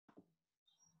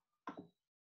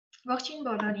Ողջույն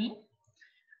բոլորին։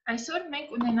 Այսօր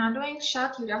մենք ունենալու ենք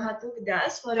շատ յուրահատուկ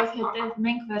դաս, որովհետև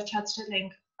մենք վերջացրել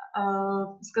ենք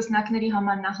սկսնակների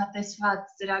համար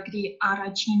նախատեսված ծրագրի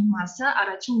առաջին մասը,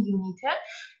 առաջին յունիթը,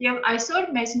 եւ այսօր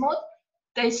մեզ մոտ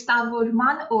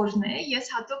տեստավորման օրն է։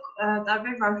 Ես հատուկ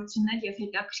տարբեր վարժություններ եւ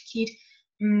հետաքրքիր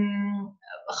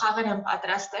խաղեր եմ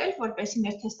պատրաստել, որպեսզի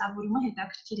մեր տեստավորումը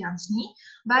հետաքրքիր անցնի,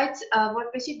 բայց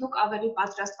որպեսզի դուք ավելի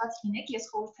պատրաստված լինեք, ես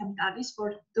խորհուրդ եմ տալիս,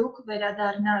 որ դուք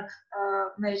վերադառնաք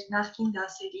մեր նախկին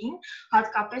դասերին,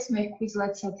 հատկապես մեր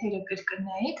Quizlet սեթերը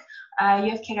կրկնեք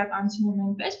եւ քերականությունը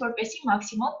նույնպես, որպեսզի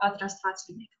մաքսիմալ պատրաստված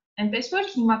լինեք։ Այնպես որ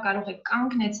հիմա կարող եք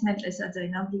կանգնեցնել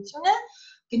տեսաձայնագրությունը,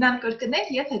 գնալ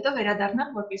կրկնել եւ հետո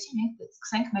վերադառնալ, որպեսզի մենք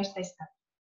սկսենք մեր տեստը։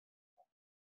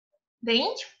 Դե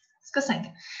ինչ, սկսենք։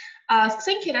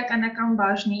 Սկսենք քերականական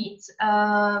բաժնից,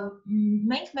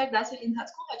 մենք մեր դասերի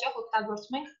ընթացքում հաճախ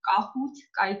օգտագործում ենք կահույտ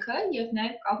կայքը եւ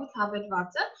նաեւ կահույտ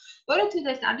հավելվածը, որը թույլ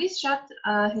է տալիս շատ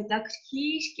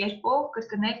հետաքրքիր կերպով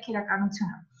կրկնել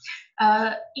քերականությունը։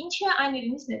 Ինչ է այն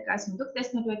իրենից ներկայացնում, դուք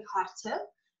տեսնելու եք հարցը,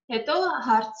 հետո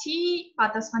հարցի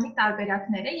պատասխանի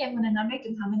տարբերակները եւ ունենալու եք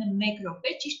ընդամենը 1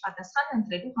 րոպե ճիշտ պատասխան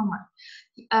ընտրելու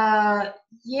համար։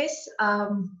 Ես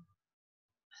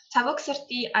Ցավոք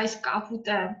սրտի այս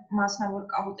կահույտը, մասնավոր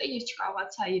կահույտը, ես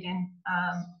չկարողացա իրեն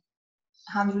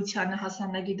հանրությանը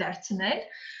հասանելի դարձնել,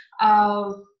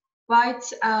 բայց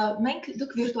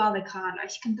դուք վիրտուալ եք խաղալ,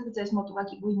 այսինքն դուք ձեզ մոտ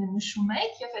ուղղակի գույնը նշում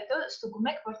եք եւ հետո ստուգում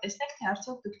եք, որ տեսնեք, թե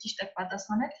արդյոք դուք ճիշտ եք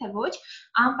պատասխանել, թե ոչ,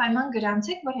 անպայման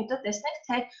գրանցեք, որ հետո տեսնեք,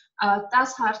 թե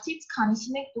 10 հարցից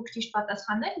քանիսին եք դուք ճիշտ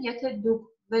պատասխանել, եթե դուք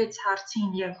 6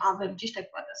 հարցին եւ ավելի ճիշտ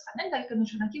եք պատասխանել, դա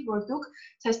կնշանակի, որ դուք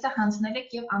թեստը հանձնել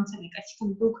եք եւ անցել եք,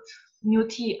 այսինքն դուք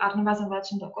նյութի առնվազն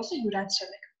 60%-ը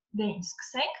յուրացրել եք։ Դե ինչ,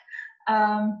 սկսենք։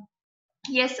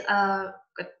 Ես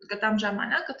կտամ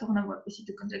ժամանակ, կթողնեմ, որպեսզի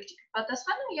դուք ընտրեք ճիշտ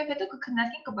պատասխանը եւ հետո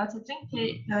կքննարկենք, կբացատրենք,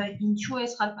 թե ինչու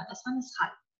է սխալ պատասխանը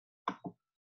սխալ։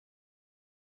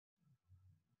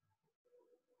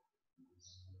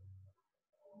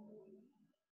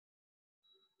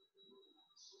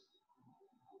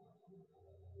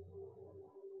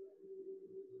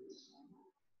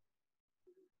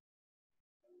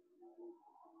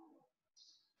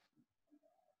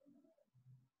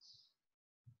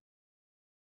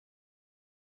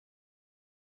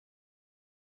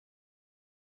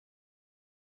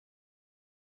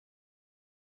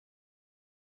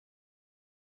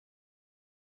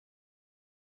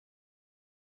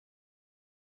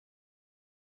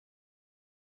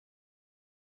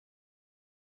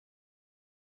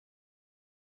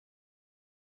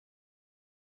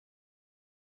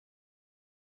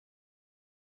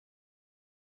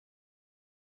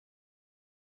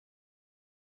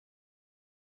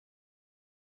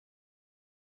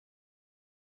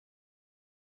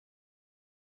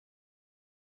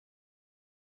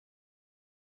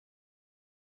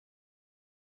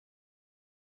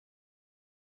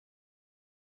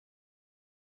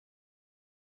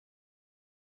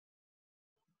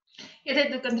 Եթե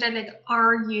դուք ընտրել եք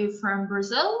Are you from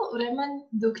Brazil, ուրեմն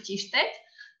դուք ճիշտ եք։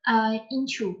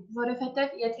 Ինչու՞,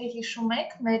 որովհետև եթե հիշում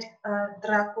եք, մեր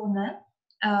դրակոնը,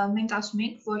 մենք ասում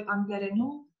ենք, որ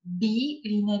անգլերենում be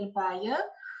լինել բայը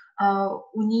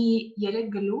ունի 3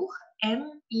 գլուխ, am,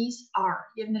 is, are,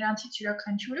 եւ նրանցից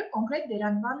յուրաքանչյուրը կոնկրետ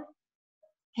դերանվան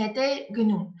հետ է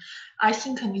գնում։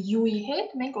 Այսինքն you-ի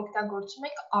հետ մենք օգտագործում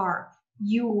ենք are.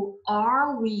 You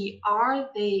are, we are,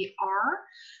 they are.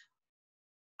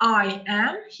 I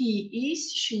am, he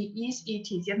is, she is, it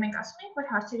is. Եվ մենք ասում ենք, որ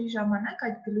հարցերի ժամանակ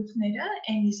այդ գլուխները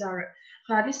am-is-are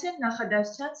գալիս են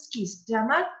նախադասության սկիզբ։ Դրա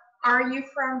համար Are you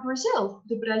from Brazil?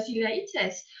 Դու Բրազիլիայից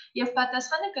ես։ Եվ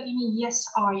պատասխանը կլինի Yes,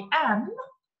 I am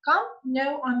կամ No,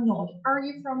 I'm not. Are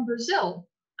you from Brazil?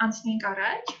 Անցնենք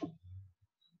առաջ։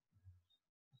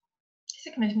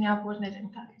 Իսկ մեր միավորներ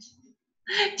են տալիս։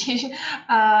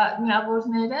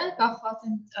 Միավորները կախված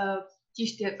են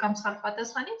ճիշտ կամ սխալ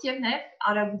պատասխանից եւ նաեւ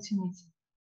արագությունից։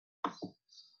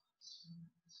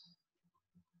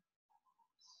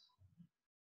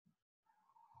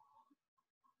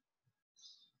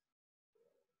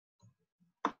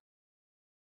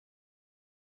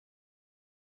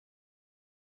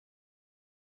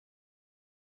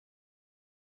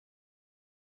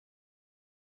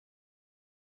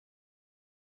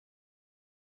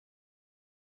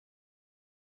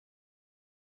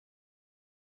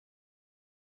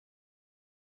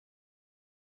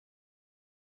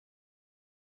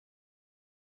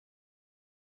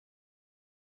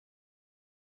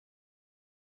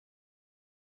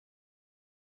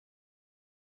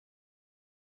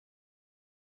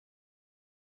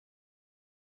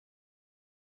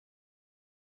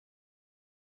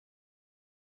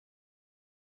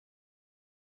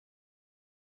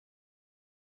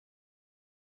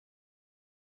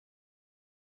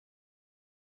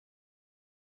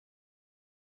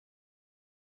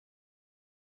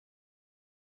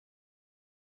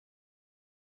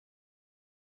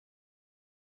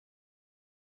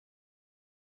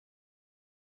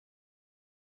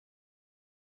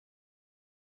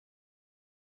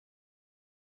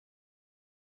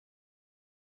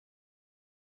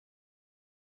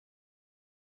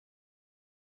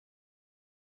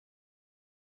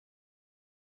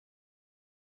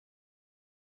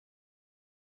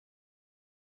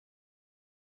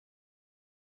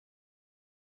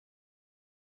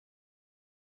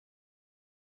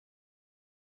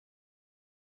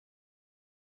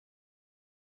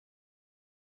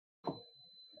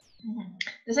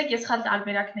 Տեսեք, ես խալ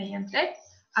տարբերակն էի ընտրել։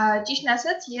 Ճիշտն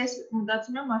ասած, ես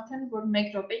մտածում եմ արդեն, որ 1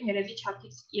 րոպեն երևի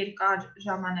չափից երկար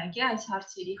ժամանակ է այս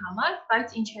հարցերի համար,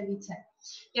 բայց ինչևից է։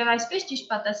 Եվ այսպես ճիշտ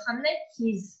պատասխանն է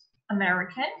he's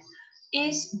American.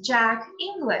 Is Jack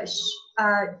English?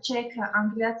 Jack-ը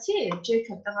անգլիացի է,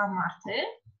 Jack-ը տղամարդ է,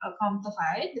 կամ տղա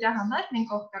է, դրա համար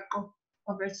մենք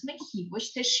օգտագործում ենք he, ոչ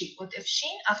թե she, որտեղ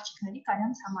she-ն աղջիկների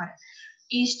կանանց համար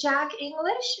է։ Is Jack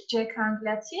English? Jack-ը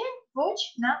անգլիացի է, ոչ,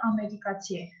 նա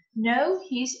ամերիկացի է։ No,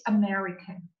 he's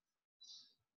American.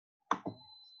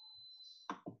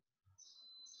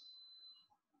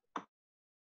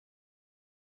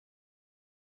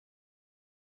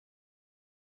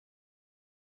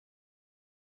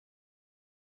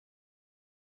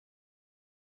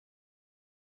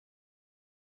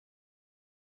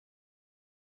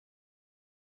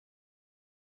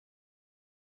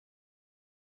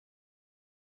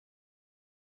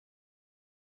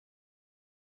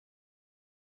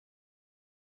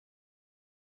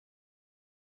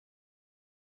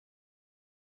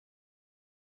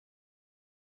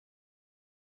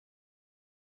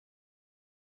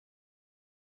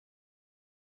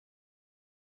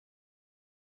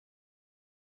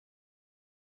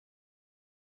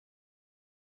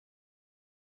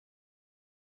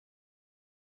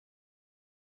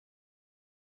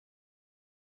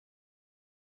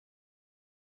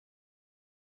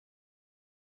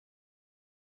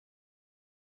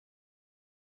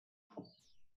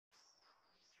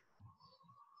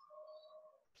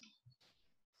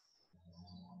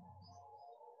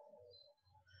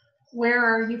 Where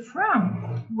are you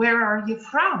from? Where are you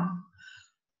from?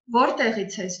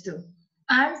 Որտեղից ես դու?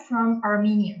 I'm from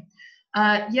Armenia.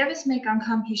 Եվս մեկ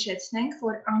անգամ հիշեցնենք,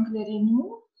 որ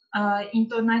անգլերենում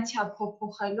ինտոնացիա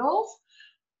փոփոխելով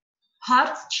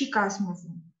հարց չի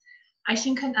կազմվում։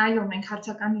 Այսինքն այո, մենք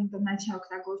հարցական ինտոնացիա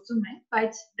օգտագործում ենք,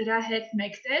 բայց դրա հետ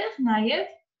մեկտեղ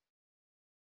նաև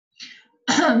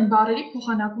բառերի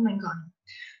փոխանակում ենք անում։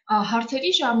 Հարցերի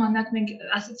ժամանակ մենք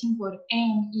ասացինք, որ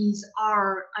am, is,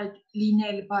 are այդ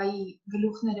լինել բայի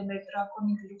գլուխները, մեր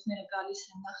տրակոնի գլուխները գալիս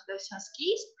են նախատեսության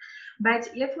սկիզբ, բայց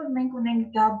երբ որ մենք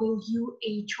ունենք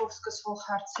WH-ով սկսվող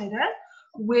հարցերը,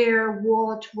 where,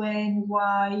 what, when,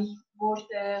 why,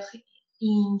 որտեղ,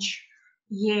 ինչ,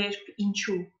 երբ,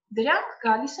 ինչու, դրանք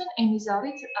գալիս են am is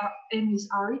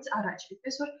are-ից առաջ,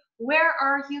 այդպես որ where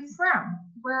are you from?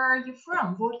 Where are you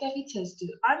from? Որտեղից ես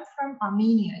դու? I'm from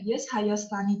Armenia. Ես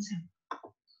Հայաստանից եմ։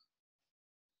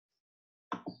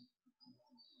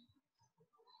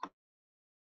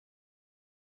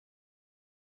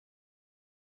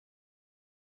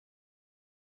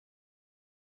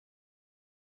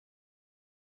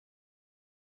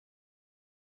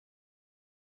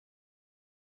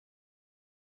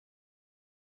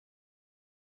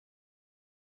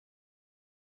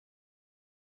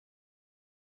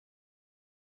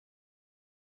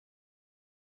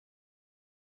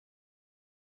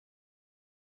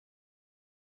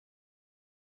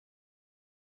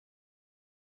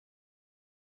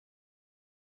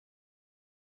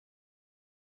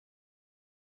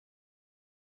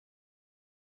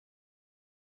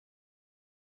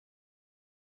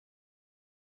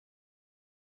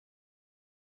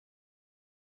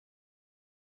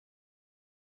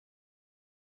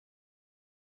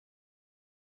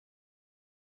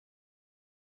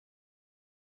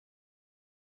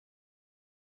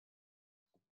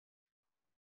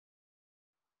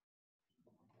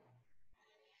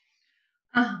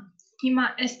 Հիմա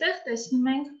այստեղ տեսնում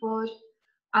ենք, որ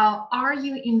are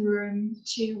you in room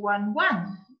 211?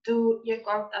 Դու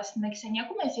 211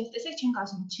 սենյակում ես եւ տեսեք չենք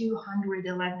ասում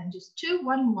 211, just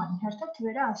 211, հերթով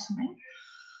թվերը ասում են։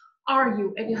 Are you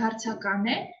էլի հարցական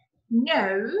է։ No,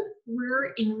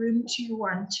 we're in room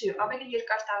 212. Ավելի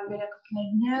երկար տարբերակ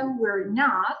կգնել no, we're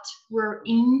not, we're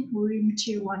in room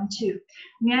 212.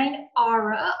 Միայն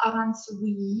are-ը առանց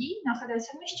we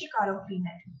նախադասությունից չի կարող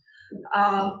լինել։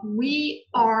 We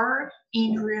are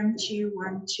in room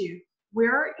 212.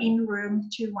 We're in room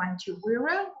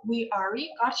 212. We are-ի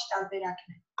կարճ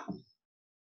տարբերակն է։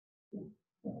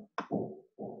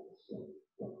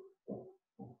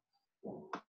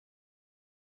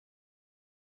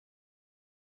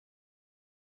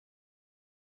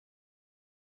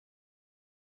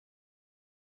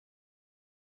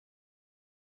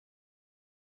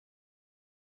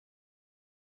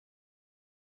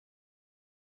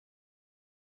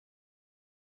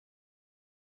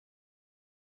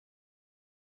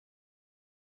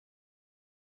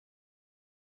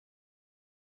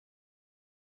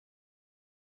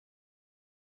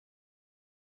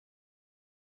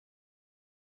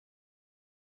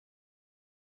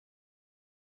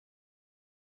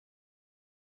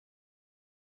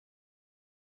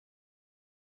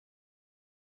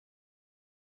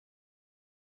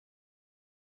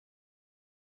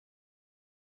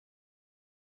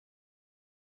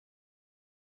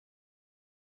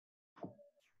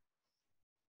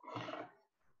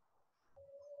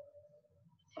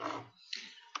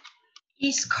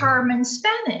 Is Carmen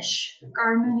Spanish?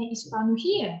 Carmen-ը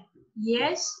իսպանուհի է?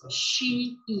 Yes, she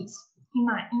is.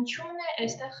 Հիմա ինչու՞ն է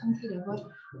այստեղ խնդիրը, որ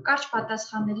կարճ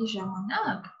պատասխանների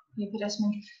ժամանակ, երբ ասում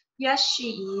ենք yes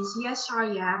she is, yes I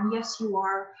am, yes you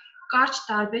are, կարճ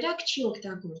տարբերակ չի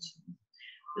օգտագործվում։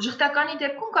 Ժխտականի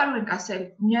դեպքում կարող ենք ասել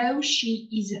no she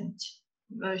isn't,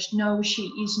 no she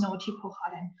is not-ի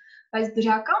փոխարեն, բայց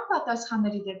դրական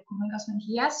պատասխանների դեպքում մենք ասում ենք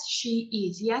yes she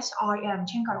is, yes I am,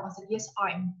 չեն կարող ասել yes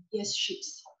I'm, yes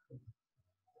she's։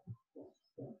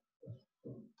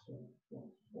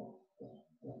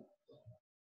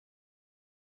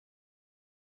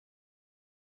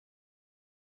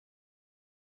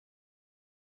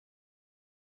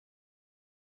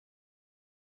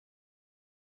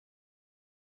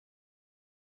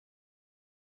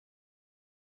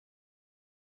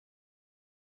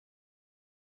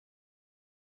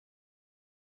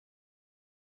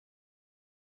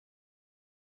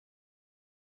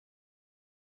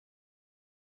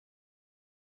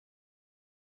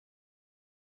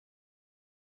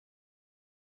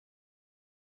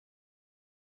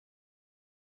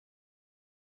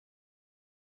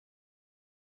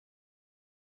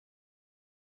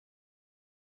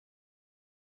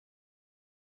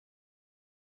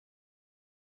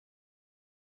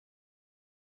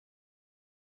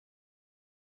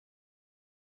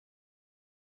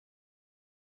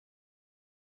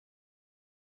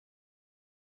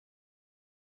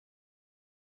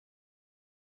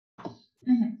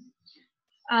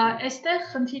 Այստեղ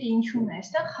խնդիրը ինչու՞ն է,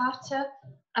 այստեղ հարցը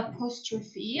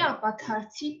apostrophe-ի,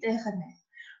 ապաթարցի տեղն է։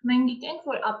 Մենք գիտենք,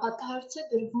 որ ապաթարցը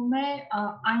դրվում է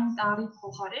այն տառի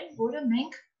փոխարեն, որը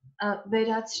մենք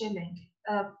վերացրել ենք։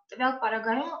 Տվյալ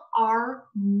պարագայում are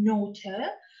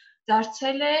not-ը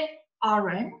դարձել է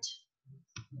aren't,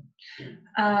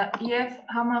 եւ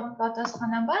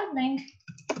համապատասխանաբար մենք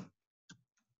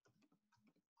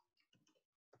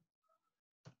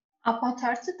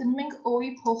ապաթարցը դնում ենք o-ի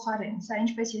փոխարեն, սա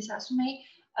ինչպես ես ասում էի,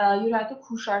 յուրահատուկ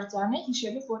հուշարձան է,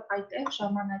 հիշելով, որ այդտեղ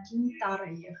ժամանակին տառ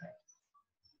է եղել։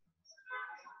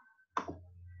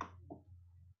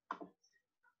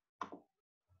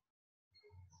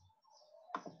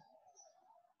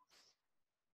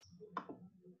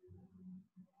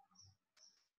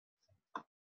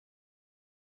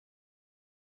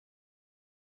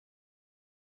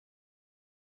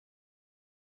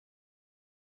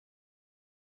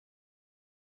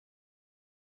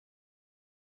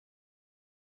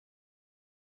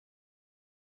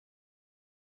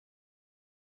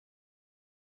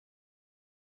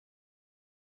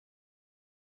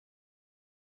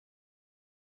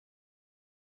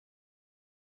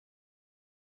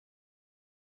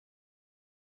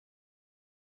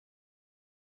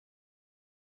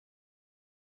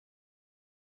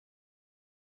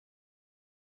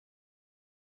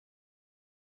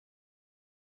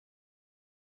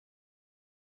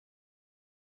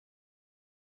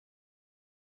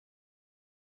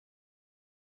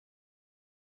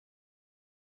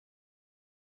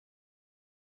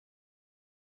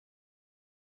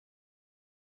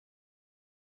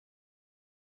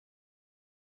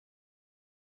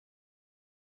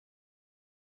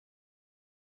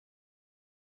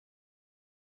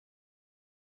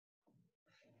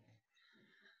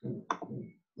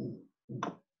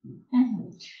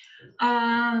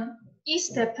 Is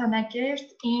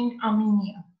Ստեփանակերտ in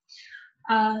Armenia։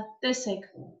 Տեսեք,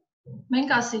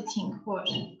 մենք ասեցինք,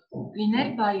 որ լինել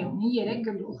բայ ունի 3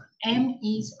 գլուխ, am,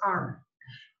 is, are։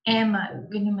 M-ը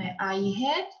գնում է I-ի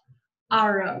հետ,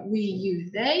 are-ը we, you,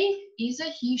 they, is-ը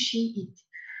he, she, it։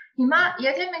 Հիմա,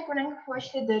 եթե մենք ունենք ոչ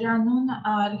թե դրանուն,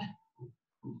 այլ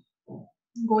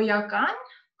գոյական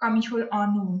կամ ինչ-որ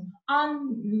անուն,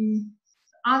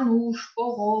 Անուշ,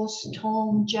 Պողոս,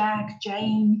 Tom, Jack,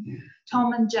 Jane,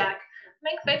 Tom and Jack,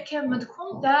 մենք պետք է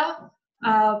մտքում դա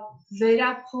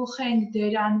վերափոխենք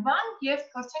դերանվան և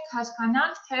փորձենք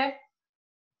հասկանալ, թե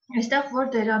այստեղ որ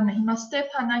դերանն է։ Հիմա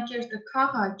Ստեփանակերտը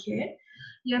քաղաք է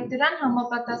և դրան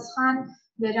համապատասխան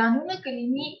դերանունը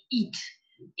կլինի it։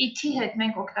 It-ի հետ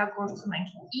մենք օգտագործում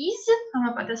ենք is,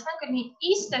 համապատասխան կլինի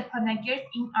is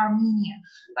Ստեփանակերտ in Armenia։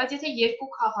 Բայց եթե երկու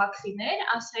քաղաք լիներ,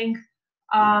 ասենք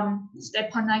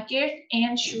Ստեփանակերտ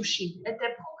and Շուշի, այդ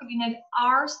դեպքում կլիներ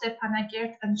are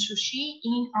Ստեփանակերտ and Շուշի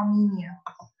in Armenia։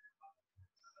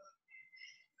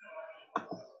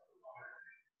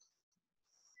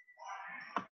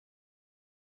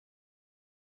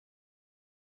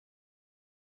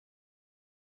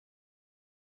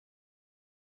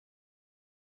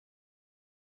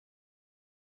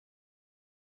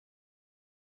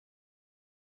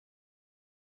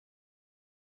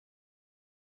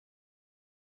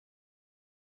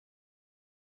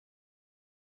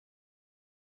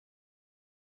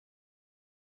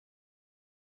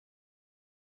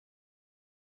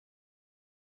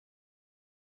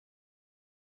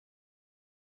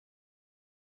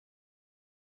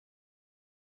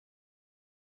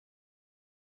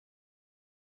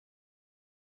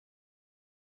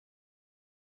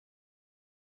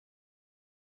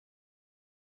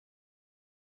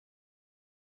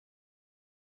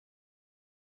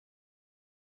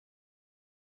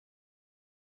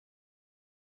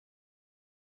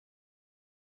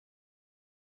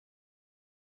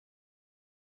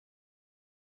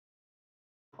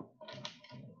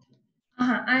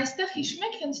 Այստեղ հիշում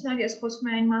եք, հենց նոր ես խոսում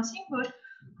եմ այն մասին, որ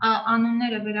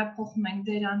անունները վերափոխում ենք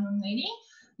դերանունների,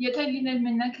 եթե լիներ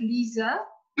մենակ Լիզա,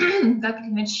 դա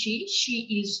կլիներ she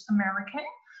is American,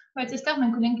 բայց այստեղ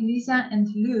մենք ունենք Lisa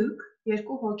and Luke,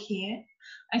 երկու հոգի է,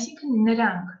 այսինքն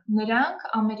նրանք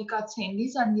ամերիկացի են,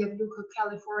 Լիզան և Luke-ը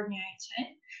California-ից են,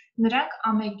 նրանք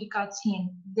ամերիկացի են,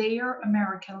 they are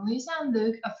American, Lisa and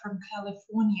Luke are from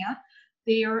California,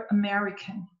 they are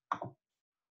American.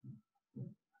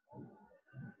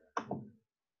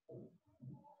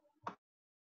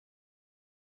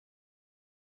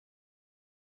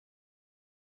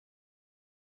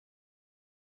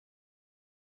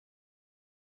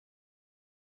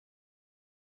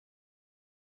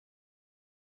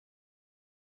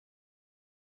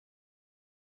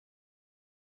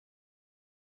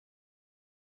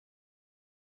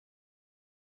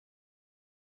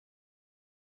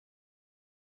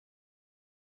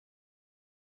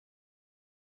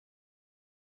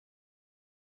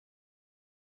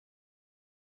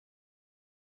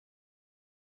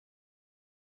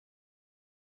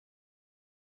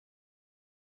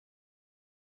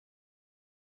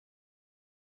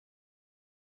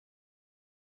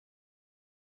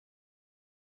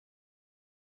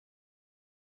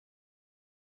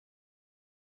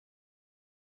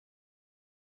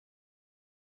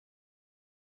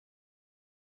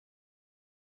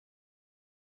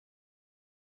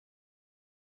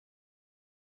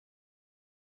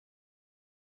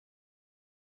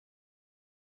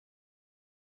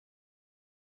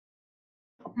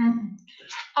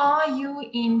 Are you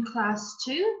in class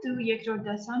 2? Դու երկրորդ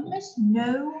դասանում ես?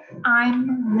 No, I'm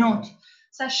not.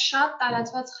 Սա շատ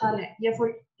տարածված խալ է, երբ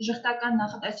որ ժխտական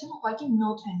նախատեսությունը ուղղակի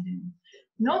not են դնում։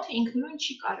 Not-ը ինքնուրույն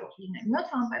չի կարող լինել։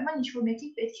 Not-ը անպայման ինչ-որ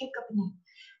մեկին պետք է կպնի։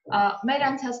 Մեր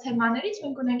անցած թեմաներից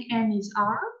մենք ունենք am is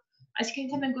are, այսինքն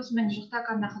եթե մենք ուզում ենք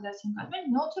ժխտական նախադասություն կազմել,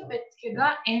 not-ը պետք է գա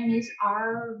am is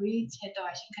are-ից հետո,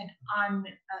 այսինքն I'm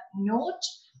not,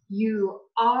 you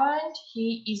aren't,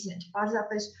 he isn't.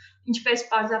 Պարզապես, ինչպես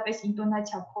պարզապես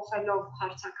ինտոնացիա փոխելով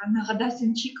հարցական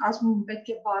նախադասություն չի կազմում, պետք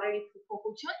է բառերի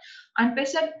փոփոխություն,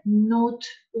 այնպես էլ not,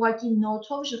 ուղղակի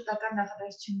not-ով ժխտական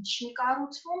նախադասություն չի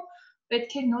կառուցվում,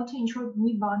 պետք է not-ը ինչ-որ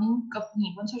մի բանին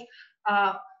կպնի, ոնց որ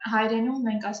հայերենում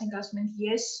մենք ասում ենք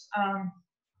ես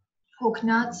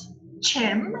հոգնած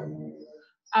չեմ,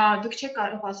 դուք չեք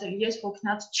կարող ասել ես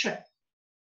հոգնած չ,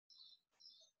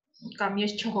 կամ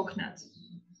ես չհոգնած։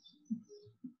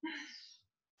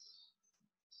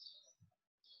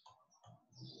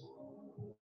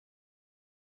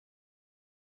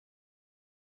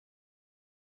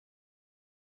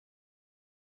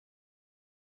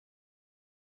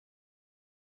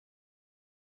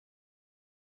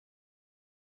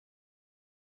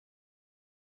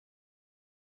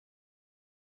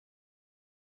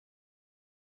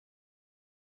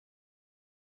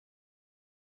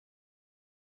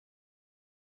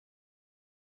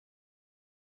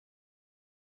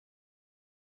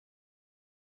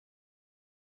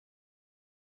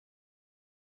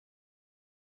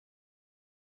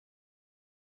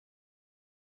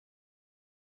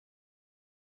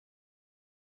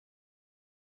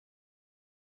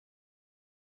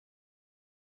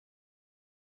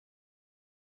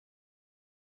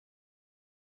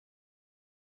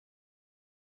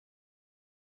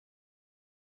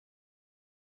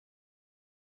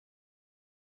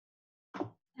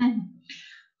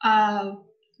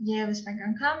 Եվս մեկ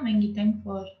անգամ մենք գիտենք,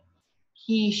 որ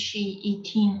he, she,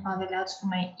 it-ին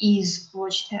ավելացվում է is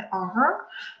ոչ թե are,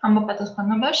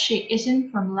 համապատասխանաբար she isn't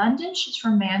from London, she's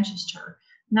from Manchester.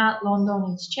 Նա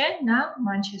Լոնդոնից չէ, նա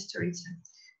Manchester-ից է։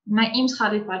 Հիմա իմ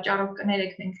սխալի պատճառով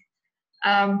կներեք մենք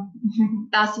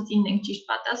 10-ից 9 ենք ճիշտ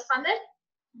պատասխանել,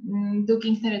 դուք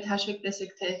ինքներդ հաշվեք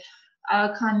տեսեք, թե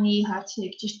քանի հարցի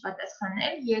եք ճիշտ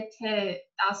պատասխանել, եթե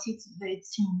 10-ից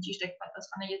 6-ին ճիշտ եք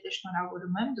պատասխանել, եթե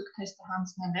շնորհավորում եմ, դուք թեստը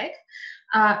հանձնել եք,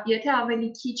 եթե ավելի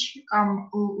քիչ կամ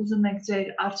ուզում եք ձեր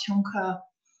արդյունքը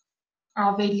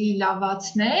ավելի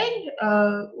լավացնել,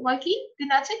 ուղղակի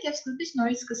գնացեք եւ սկզբից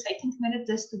նորից սկսեք ինքներդ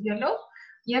ձեզ ստուդիալով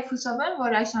եւ հուսով եմ,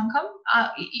 որ այս անգամ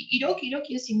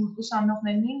իրոք ես իմ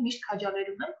ուսանողներին միշտ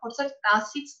քաջալերում եմ փորձել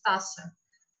 10-ից 10-ը,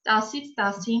 10-ից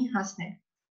 10-ին հասնել։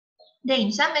 Դե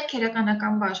ինչ, սա մեր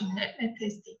քերականական բաժիններ, մեր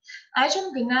թեստի։ Այժմ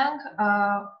գնանք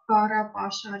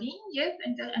բառապաշարին եւ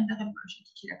այնտեղ էլ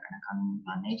որոշակի քերականական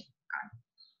բաներ կան։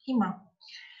 Հիմա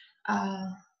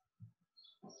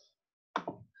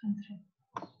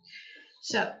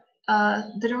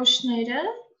դրոշները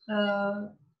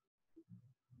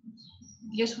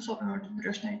ես հուսով եմ, որ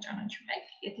դրոշները ճանաչում եք,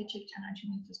 եթե չեք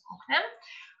ճանաչում, ես կօգնեմ։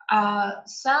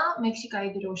 Սա Մեքսիկայի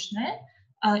դրոշն է,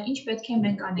 Ինչ պետք է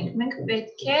մենք անենք։ Մենք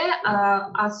պետք է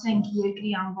ասենք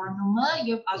երկրի անվանումը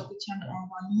եւ ազգության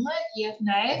անվանումը եւ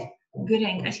նաեւ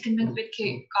գրենք, այսինքն մենք պետք է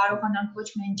կարողանանք ոչ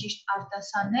միայն ճիշտ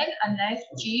արտասանել, այլ նաեւ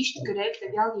ճիշտ գրել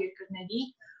տվյալ երկրների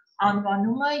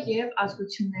անվանումը եւ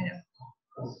ազգությունները։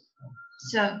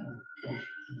 So,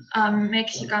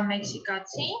 Մեքսիկա,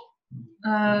 մեքսիկացի,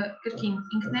 կրկին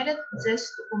ինքները ձեզ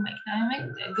ստուգում եք, նայում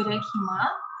եք գրեք հիմա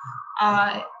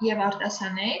եւ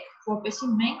արտասանեք, որպեսզի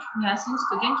մենք միասին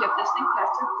ստուգենք եւ տեսնենք թե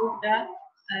արդյոք դուք դա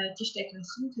ճիշտ եք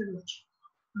ասում թե ոչ։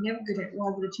 Եվ գրեք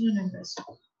ուղղագրությունը նույնպես։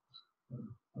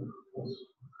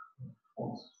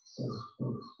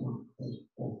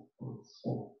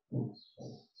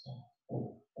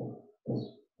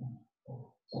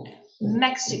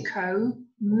 Mexico,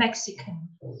 Mexican,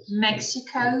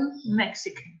 Mexico,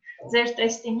 Mexican. Ձեր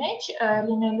տեստի մեջ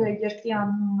լինելու է երկրի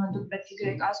անունը դուք պետք է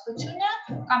գրեք ազգությունը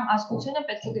կամ ազգությունը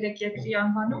պետք է գրեք երկրի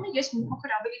անվանումը, ես մի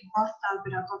փոքր ավելի բարդ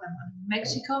տարբերակով եմ անում։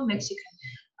 Mexico, Mexican։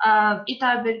 Ի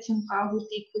տարբերություն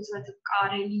կահույտի Quizlet-ը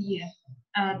կարելի է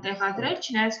տեղադրել,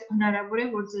 չնայած հնարավոր է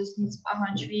որ ձեզնից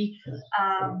պահանջվի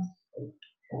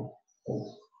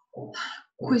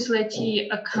Quizlet-ի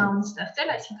account ստեղծել,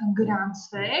 այսինքն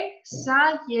գրանցվել, սա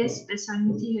ես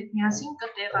տեսանյութի հետ միասին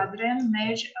կտեղադրեմ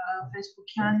մեր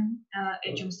Facebook-յան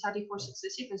էջում,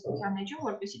 studyforsuccess-ի Facebook-յան էջում,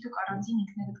 որպեսզի դուք առանձին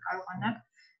ինքներդ կարողանաք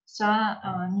սա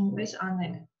նույնպես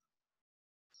անել։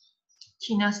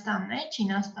 Չինաստանն է,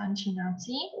 Չինաստան,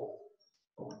 չինացի,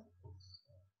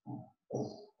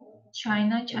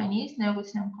 China, Chinese,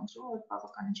 նեղություն եմ խնդրում, որ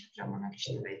բավականին շատ ժամանակ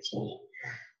չտվեցի,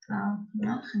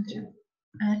 հիմա խնդրեմ,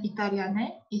 Իտալիան է,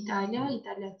 Իտալիա,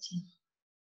 իտալիացի։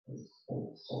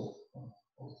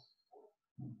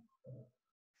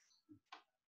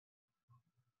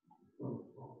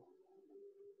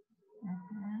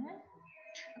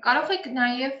 Կարող եք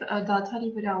նաև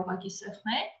դադարի վրա ուղղակի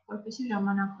սեղմել, որպեսզի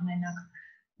ժամանակ ունենաք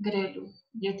գրելու,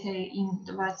 եթե իմ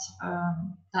տված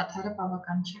դադարը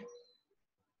բավական չէ։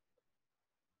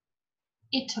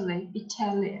 Italy,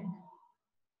 Italian։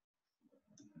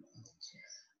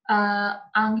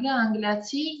 Անգլիա,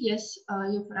 անգլիացի, ես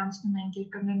երբ որ անցնում ենք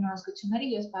երկրներն ու ազգությունները,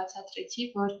 ես բացատրեցի,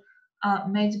 որ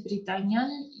Մեծ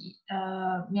Բրիտանիան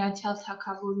Միացյալ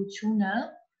Թագավորությունը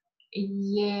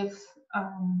եւ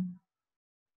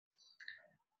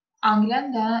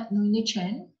Անգլիան դա նույնը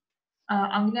չեն,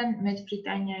 Անգլիան Մեծ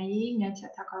Բրիտանիայի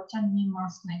Միացյալ Թագավորության մի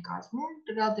մասն է կազմում,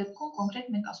 տվյալ դեպքում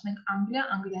կոնկրետ մենք ասում ենք Անգլիա,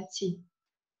 անգլիացի։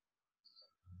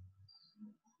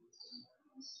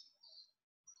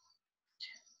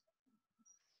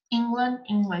 England,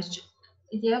 English,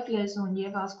 եւ լեզուն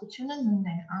եւ ազգությունը նույնն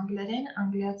է, անգլերեն,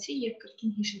 անգլիացի եւ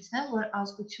կրկին հիշեցնեմ, որ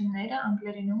ազգությունները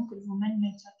անգլերենում գրվում են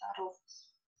մեծատառով։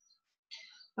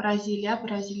 Բրազիլիա,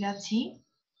 բրազիլիացի,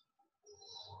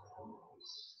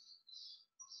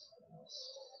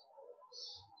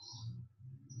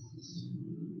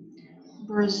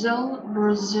 Brazil,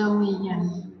 Brazilian,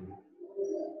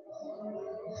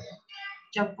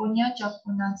 Ճապոնիա,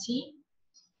 ճապոնացի,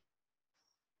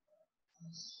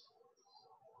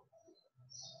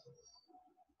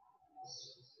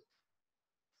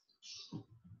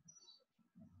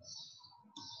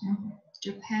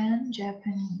 Japan,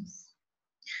 Japanese,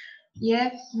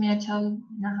 եւ Միացյալ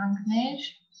Նահանգներ,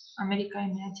 Ամերիկայի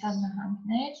Միացյալ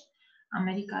Նահանգներ,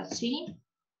 ամերիկացի,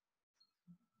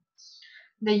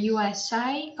 The USA,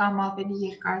 կամ ավելի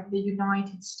երկար, The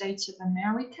United States of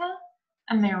America,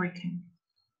 American։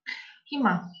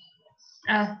 Հիմա,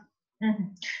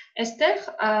 այստեղ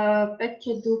պետք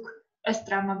է դուք ըստ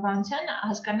տրամաբանության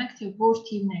հասկանաք, թե որ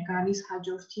թիվն է գալիս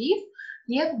հաջորդ թիվ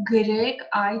եւ գրեք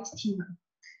այդ թիվը։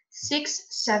 6,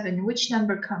 7, which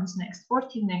number comes next? Որ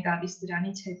թիվն է գալիս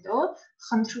դրանից հետո,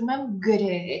 խնդրում եմ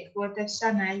գրեք, որտեղ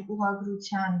սա նաեւ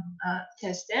ուղղագրության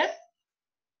թեստ է։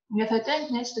 Եվ հետո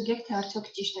ինքներս ստուգեք, թե արդյոք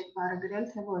ճիշտ եք բառը գրել,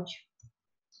 թե ոչ։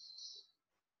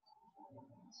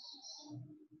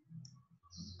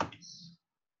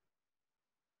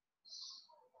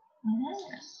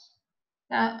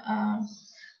 Դա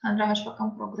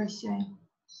հանրահաշվական պրոգրեսիա է։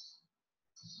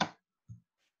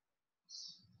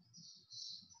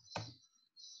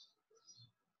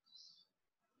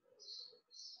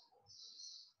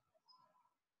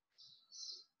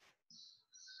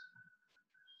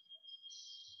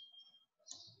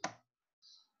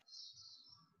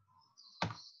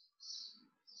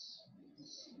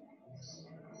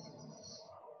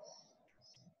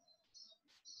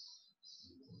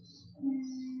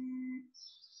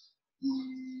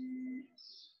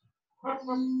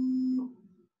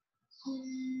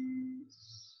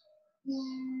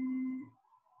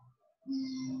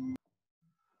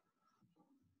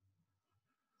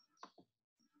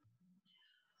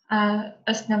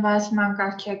 Ըստ նվազման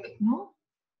կարգի գտնում,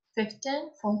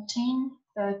 15, 14,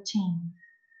 13.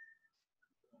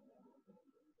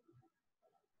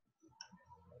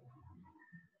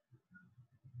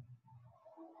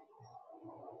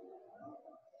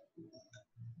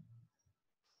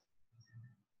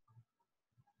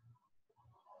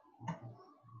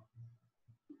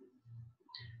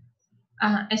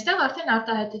 Այստեղ արդեն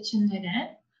արտահայտություններ են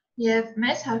եւ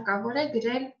մեզ հարկավոր է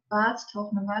գրել բաց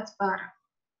թողնված բառը։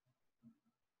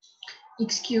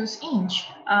 Excuse ինչ,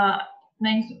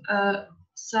 մենք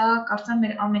սա կարծեմ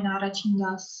մեր ամենաառաջին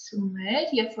դասում էր,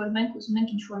 երբ որ մենք ուզում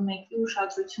ենք ինչ-որ մեկի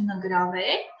ուշադրությունը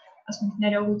գրավել, ասում ենք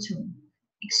ներողություն։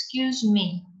 Excuse me։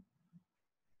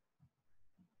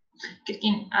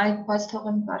 Կրկին այդ բաց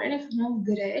թողնված բառերը խնդրում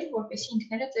գրել, որպեսզի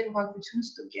ինքները ձեր ուղղագրությունը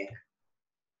ստուգեք։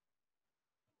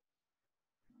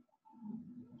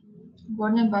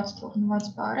 Որն է բաց թողնված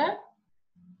բառը։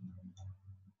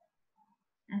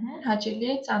 Հաճելի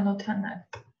է ծանոթանալ։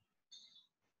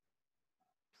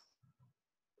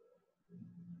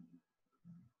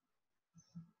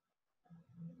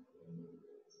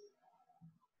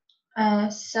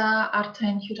 Սա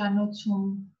արդեն հյուրանոցում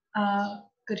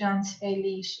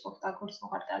գրանցվելի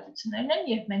օգտագործող արտահայտություններն են,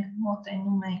 երբ մենք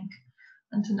մոտենում ենք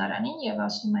ընդունարանին եւ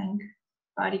ասում ենք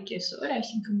բարի կեսօր,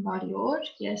 այսինքն բարի օր,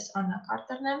 ես Աննա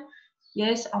Կարտերն եմ,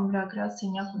 ես ամրագրած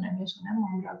սենյակ ունեմ, ես ունեմ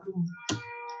ամրագրում։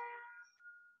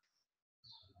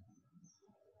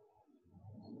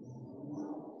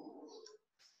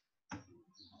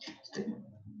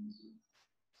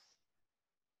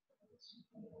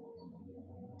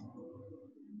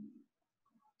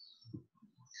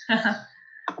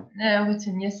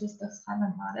 Ներողություն, ես այստեղ սխալ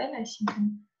եմ արել, այսինքն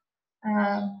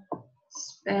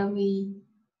spell-ի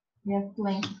եւ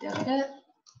blank-ի տեղերը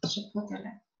շփոթել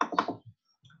եմ։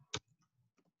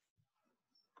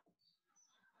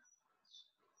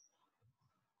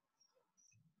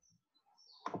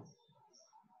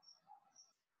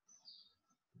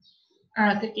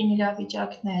 Կրկին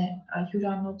իրավիճակն է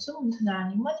հյուրանոցում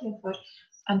ընդունարանի մոտ, երբ որ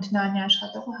ընդունարանի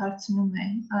աշխատողը հարցնում է,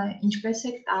 ինչպես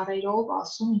եք տառերով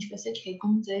ասում, ինչպես եք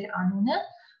հեգում ձեր անունը,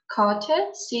 Carter,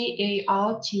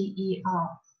 C-A-R-T-E-R.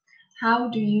 How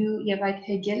do you եւ այդ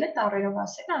հեգելը տառերով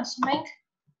ասելը ասում ենք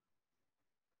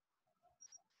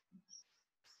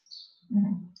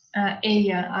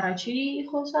A-ը առաջի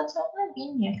խոսացողն է,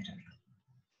 B-ն երկրորդ։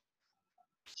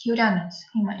 Հյուրանոց։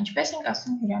 Հիմա ինչպես ենք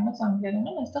ասում հյուրանոց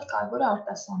անգլերենում, այստեղ կարևորը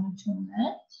արտասանությունն է,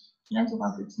 իրենց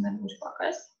ուղղագրությունն է ոչ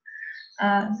պակաս։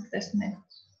 Տեսնում եք,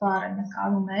 բառը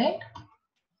նկարում եք։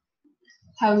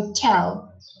 Hotel,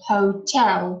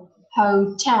 hotel,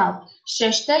 hotel։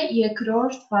 Շեշտը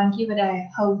երկրորդ վանկի վրա է,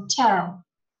 hotel։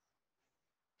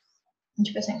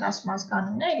 Ինչպես ենք ասում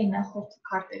ազգանունները, նախորդ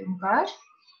քարտերում կար։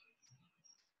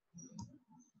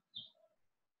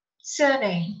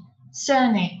 Surname,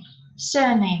 surname,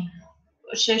 surname։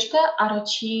 Շեշտը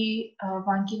առաջի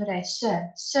վանկի վրա է,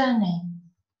 surname։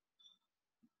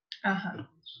 Ահա։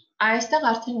 Այստեղ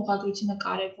արդեն ուղղագրությունը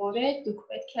կարևոր է, դուք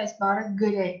պետք է այս բառը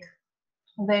գրեք։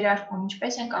 Վերարկում,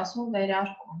 ինչպես ենք ասում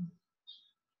վերարկում։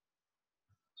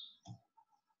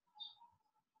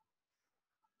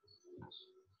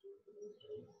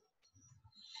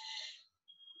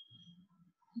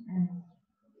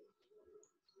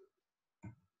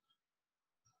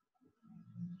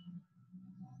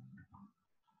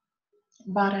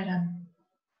 Բառերան։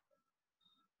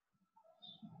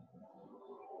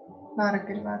 Բառը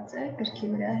գրված է, գրքի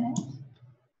վրա է։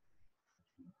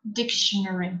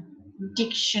 Dictionary,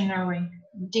 dictionary,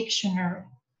 dictionary։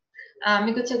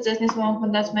 Միգուցե ձեզնից ոմանք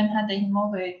մտածում են հանդե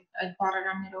հիմով է այդ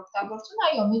բառերանները օգտագործում,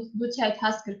 այո, միգուցե այդ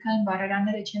հաստ գրքային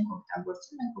բառերանները չենք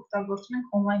օգտագործում, մենք օգտագործում ենք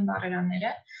օնլայն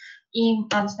բառերանները։ Իմ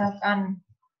անձնական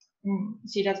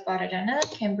սիրած բառերանը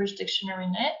Cambridge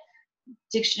Dictionary-ն է,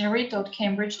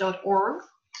 dictionary.cambridge.org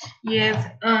եւ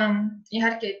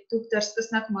իհարկե դուք դեռ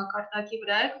սկսնակ մակարդակի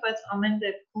վրա եք, բայց ամեն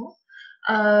դեպքում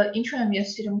ինչու եմ ես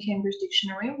սիրում Cambridge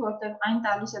Dictionary-ը, որտեղ այն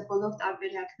տալիս է բոլոր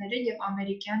տարբերակները եւ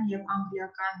ամերիկյան եւ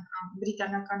անգլիական,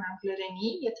 բրիտանական անգլերենի,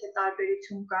 եթե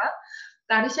տարբերություն կա,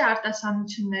 տալիս է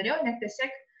արտասանությունները, օրինակ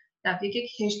տեսեք, լավ, եկեք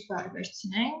հեշտ բառ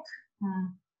վերցնենք,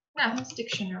 հենց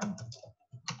dictionary։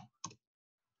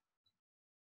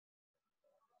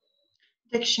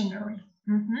 Dictionary։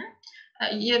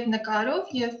 Եվ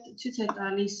նկարով եւ ցույց է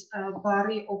տալիս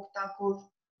բառի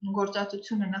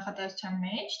օգտագործածությունը նախատեսության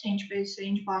մեջ, թե ինչպես է,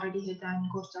 ինչ բառերի հետ այն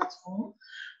գործածվում,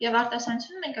 եւ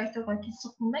արտասանությունը մենք այդտեղ ուղղակի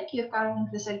սխում ենք եւ կարող ենք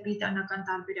լսել բրիտանական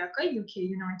տարբերակը UK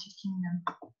United Kingdom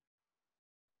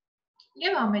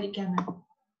եւ ամերիկանը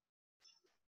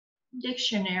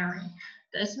Dictionary։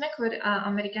 Տեսնում եք, որ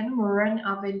ամերիկանում run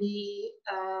ավելի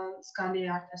զգալի է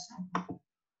արտասանվում։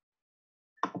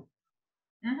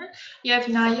 Եվ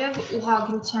նաև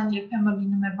ուղղագրության երբեմն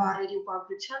լինում է բառերի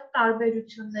ուղղագրության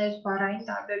տարբերություններ, բառային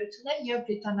տարբերություններ եւ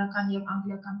բրիտանական եւ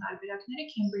անգլիական տարբերակները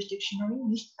Cambridge Dictionary-ն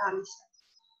միշտ տալիս է։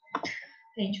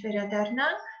 Դե ինչ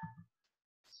վերադառնանք։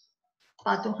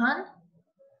 Պատուհան։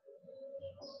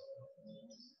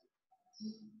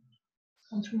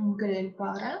 Խնդրում եմ գրել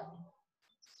բառը։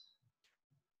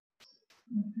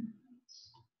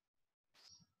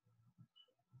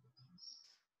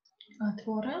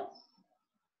 Աթոռը։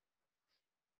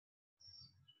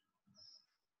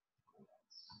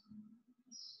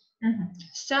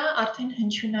 Սա արդեն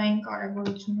հնչյունային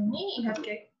կարևորություն ունի,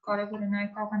 իհարկե կարևոր է նաև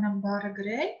կարողանալ բառը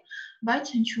գրել,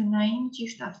 բայց հնչյունային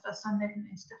ճիշտ արտասանելն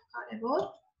է այստեղ կարևոր։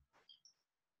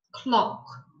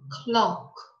 Clock,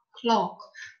 clock, clock։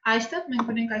 Այստեղ մենք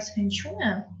ունենք այս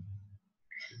հնչյունը,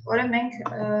 որը մենք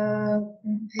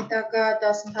հետագա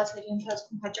դասընթացների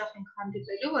ընթացքում հաճախ ենք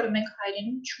հանդիպելու, որը մենք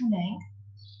հայերենում չունենք։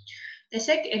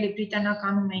 Տեսեք, էլի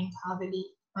բրիտանականում ենք ավելի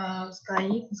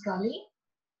զգալի,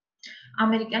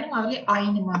 ամերիկանում ավելի I-ի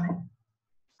նման է։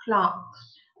 Clock,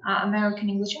 American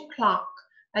English-ում clock,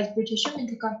 բայց British-ում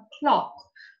ինքը կա clock։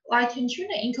 Այդ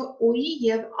հնչյունը ինքը O-ի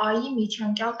եւ I-ի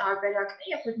միջանկյալ տարբերակն է,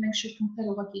 երբ որ մենք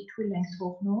շրթունքները ուղղակի թույլ ենք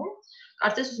թողնում,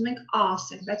 կարծես ուզում ենք A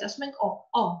ասել, բայց ասում ենք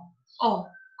O,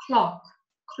 clock,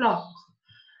 clock։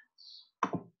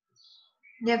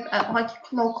 Եվ ուղղակի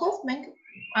clock-ով մենք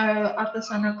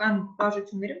արտասանական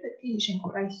բաժություններում պետք է հիշենք,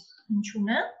 որ այս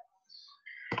հնչյունը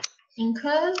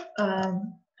ինքը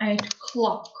այդ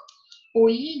clock,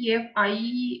 O-ի եւ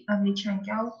I-ի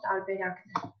միջանկյալ տարբերակն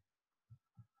է։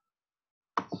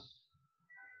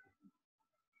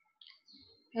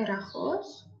 Հեռախոս,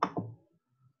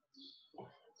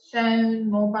 phone,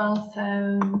 mobile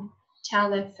phone,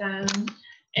 telephone,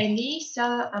 էլի սա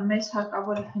մեզ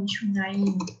հարկավոր է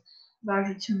հնչյունային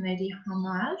բաժությունների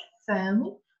համար, phone,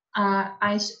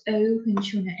 այս O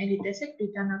հնչյունը էլի տեսեք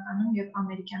բրիտանականում եւ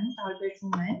ամերիկանում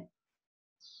տարբերվում է։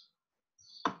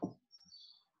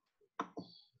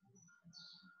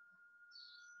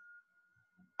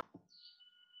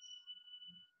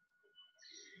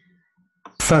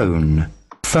 Phone,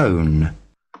 phone,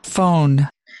 phone.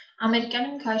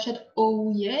 Ամերիկանում քայլ շատ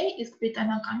O-ի է, իսկ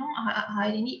բրիտանականում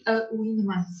հայերենի O-ի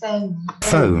նման phone,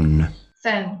 phone,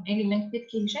 phone, էլի մենք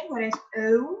պետք է հիշենք, որ այս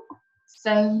O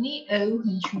phone-ի O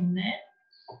հնչյունն է։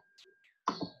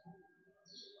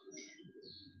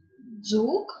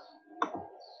 Ձուկ,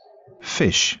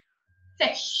 fish,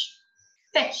 fish,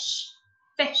 fish,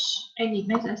 fish, էլի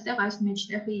մեզ այստեղ այս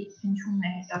մեջտեղի հնչյունն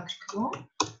է հետաքրքրում,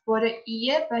 որը I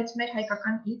է, բայց մեր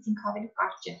հայկական I-ից ինքը ավելի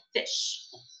կարճ է, fish,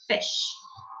 fish,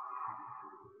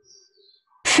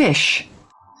 fish,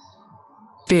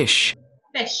 fish,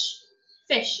 fish,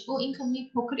 fish, ու ինքը մի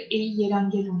փոքր A-ի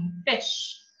երանգել ունի, fish,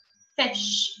 fish,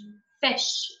 fish,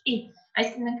 I,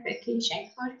 այսինքն մենք պետք է հիշենք,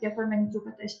 որ երբ որ մենք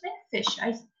ձուկը տեսնենք, fish,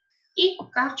 այս I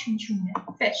կարճ հնչյունն է,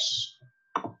 fish,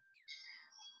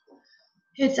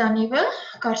 հեծանիվը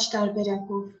կարճ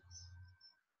տարբերակով,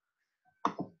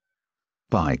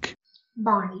 bike,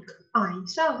 bike, I,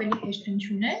 սա ավելի հեշտ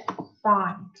հնչյուն է,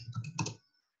 bike,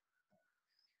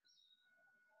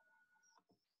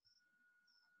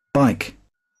 bike,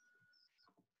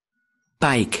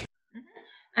 bike,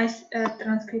 այս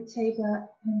տրանսկրիպցիայի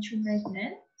հնչյուններն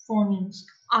են, phonemes,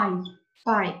 I,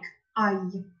 bike,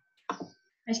 I,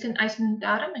 այսինքն այս նույն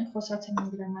տառը մենք խոսացել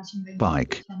ենք դրա մասին մեր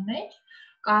bike, մեջ,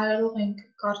 կարող ենք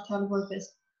կարդալ որպես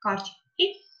կարճ I,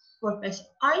 որպես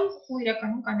I, ու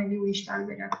իրականում կան էլի ուրիշ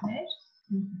տարբերակներ,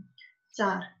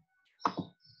 ծառ,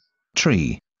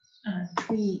 tree,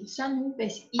 tree, սա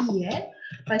նույնպես I է,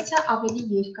 բայց սա ավելի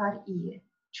երկար I է,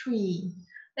 tree,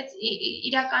 բայց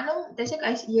իրականում տեսեք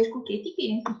այս երկու կետիկը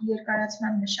իրենք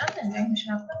երկարացման նշանն են, դրանք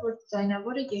նշանակում են, որ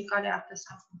ձայնավորը երկար է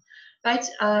արտասանվում, բայց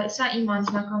սա իմ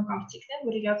անձնական կարծիքն է,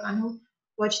 որ իրականում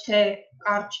ոչ թե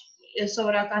կարճ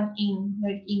սովորական in,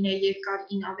 մեր in է երկար,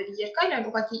 in ավելի երկար, այլ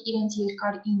ուղղակի իրենց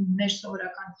երկար in մեր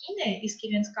սովորական in է, իսկ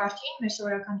իրենց կարճ in մեր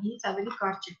սովորական in-ից ավելի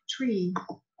կարճ է, tree,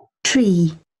 tree,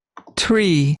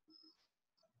 tree,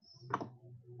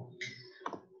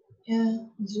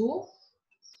 ձու,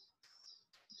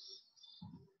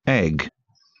 egg,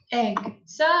 egg,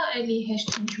 սա էլի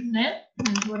հեշտ հնչյուն է,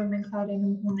 որը մենք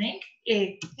հայերենում ունենք,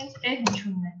 egg, հենց է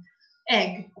հնչյունն է,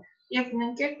 egg, եւ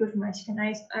մենք էլ գրում այսինքն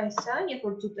այսա, երբ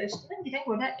որ դու տեսնում ես, գիտենք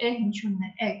որ դա է հնչյունն է,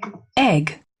 egg,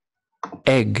 egg,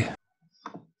 egg,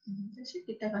 տեսեք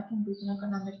տեղական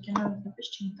բրիտանական ամերիկյանները նույնպես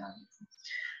չեն տարբերվում,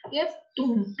 եւ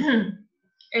տուն,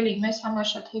 էլի մեզ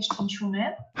համար շատ հեշտ հնչյուն է,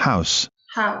 house,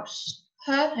 house,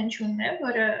 H հնչյունն է,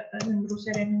 որը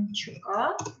ռուսերենում չկա,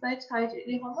 բայց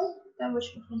հայերի համար դա ոչ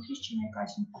մի խնդիր չի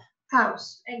ներկայացնում, house,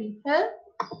 էլի H,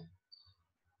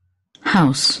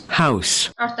 House. House.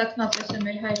 Արտակնապես է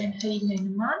մեր հայերեն հեին է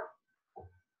նման։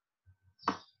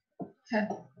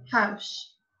 House.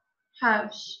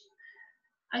 House.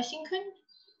 Այսինքն,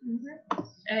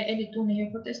 էլի տունը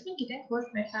երբ որ տեսնենք, գիտենք, որ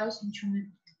մեր house ինչուն է։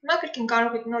 Հիմա կրկին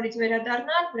կարող եք նորից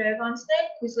վերադառնալ, վրայով անցնել,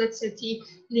 Quizlet set-ի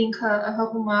լինքը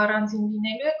հղումը առանձին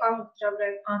լինելու է, կարող եք դրա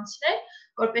վրայով անցնել,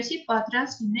 որպեսզի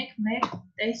պատրաստ լինեք մեր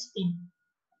տեստին։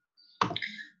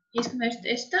 Իսկ մեր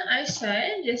տեստը այս է,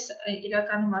 ես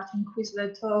իրականում արդեն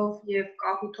Quizlet-ով եւ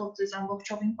կահույթով ձեզ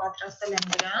ամբողջովին պատրաստել եմ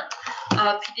դրան,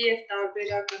 PDF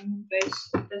տարբերակը նույնպես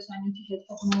տեսանյութի հետ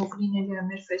հղումով լինելու է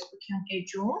մեր Facebook-յան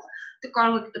էջում, դուք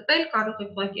կարող եք տպել, կարող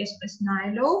եք ուղղակի այսպես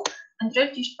նայելով, ընտրել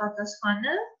ճիշտ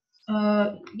պատասխանը,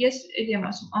 ես էլի եմ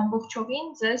ասում, ամբողջովին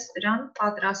ձեզ դրան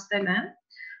պատրաստել եմ,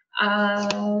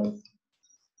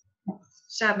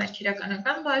 սա մեր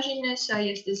քերականական բաժինն է, սա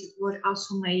ես դες որ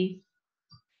ասում էի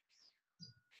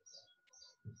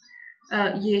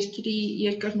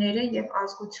երկրները եւ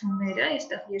ազգությունները,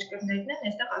 այստեղ երկրներն են,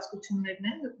 այստեղ ազգություններն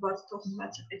են, դուք բաց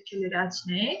թողնվածը պետք է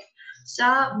լրացնեք։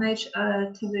 Սա մեր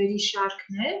թվերի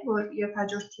շարքն է, որ եւ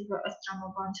հաջորդ թիվը ըստ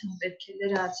տրամաբանության պետք է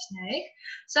լրացնեք։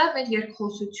 Սա մեր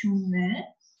երկխոսությունն է,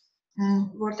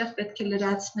 որտեղ պետք է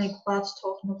լրացնեք բաց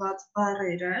թողնված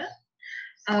բառերը։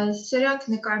 Սրանք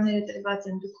նկարները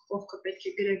տրված են, դուք կողքը պետք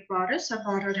է գրեք բառը, սա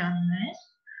բառարանն է։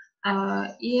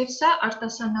 Եվ սա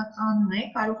արտասանականն է,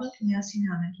 կարող ենք միասին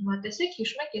անել։ Հիմա տեսեք,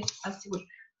 հիշում եք, ես ասացի, որ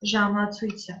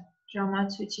ժամացույցը,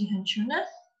 ժամացույցի հնչյունը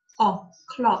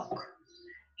clock,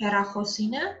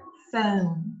 հեռախոսինը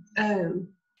phone,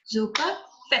 զուգը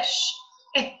fish,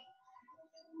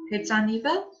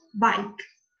 հեծանիվը bike,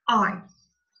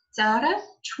 ծառը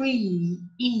tree,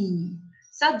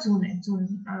 սա ձուն է, ձուն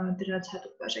դրած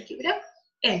հատուկ բաժակի վրա,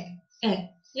 egg,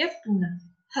 եւ տունը,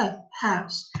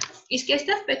 house։ Իսկ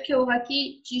այստեղ պետք է ուղղակի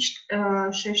ճիշտ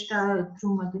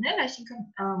շեշտադրումը դնել, այսինքն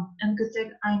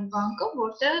ընդգծել այն վանկը,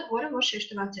 որը որ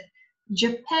շեշտված է։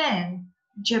 Japan,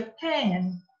 Japan,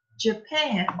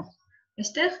 Japan։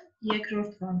 Այստեղ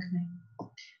երկրորդ վանկն է։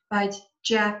 Բայց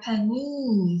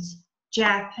Japanese,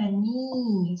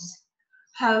 Japanese,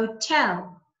 hotel,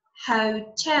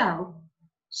 hotel,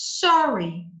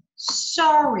 sorry,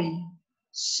 sorry,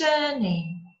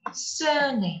 surname,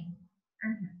 surname։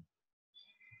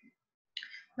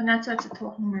 Մնացածը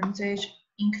թողնում եմ ձեր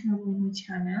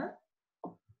ինքնուրույնությանը։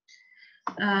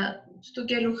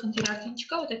 Ստուգելու խնդիր արդեն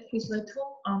չկա, որտեղ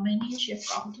Quizlet-ում ամեն ինչ եւ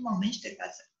կահույթում ամեն ինչ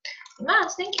տրված է։ Հիմա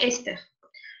անցնենք այստեղ։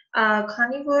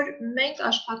 Քանի որ մենք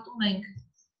աշխատում ենք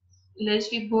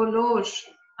լեզվի բոլոր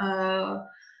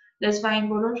լեզվային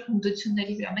բոլոր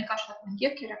հմտությունների վրա, մենք աշխատում ենք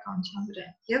եւ քերականության վրա,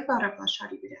 եւ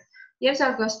բառապաշարի վրա, եւ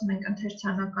զարգացնում ենք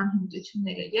ընթերցանական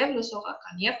հմտությունները, եւ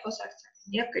լսողական, եւ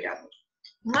խոսակցական, եւ գրավոր։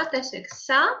 Հիմա տեսեք,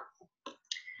 սա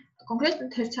կոնկրետ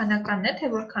ընթերցանականն է, թե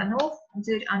որքանով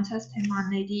ձեր անցած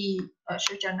թեմաների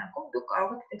շրջանակում դուք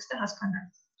կարող եք տեքստը հասկանալ։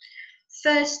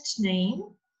 First name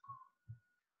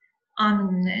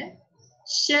անունն է,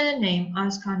 surname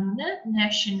ազգանունը,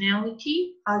 nationality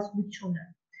ազգությունը։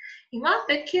 Հիմա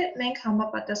պետք է մենք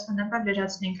համապատասխանաբար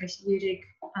լրացնենք այս 3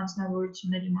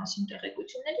 անձնավորությունների մասին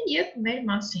տեղեկությունները եւ մեր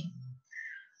մասին։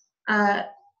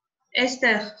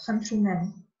 Այստեղ խնդրում եմ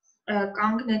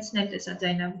կանգնեցնել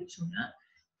տեսաձայնագրությունը,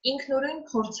 ինքնուրույն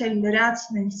փորձել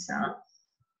լրացնել սա,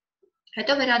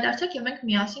 հետո վերադարձեք եւ մենք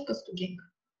միասին կստուգենք։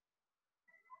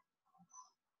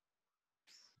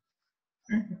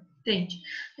 Դե ինչ։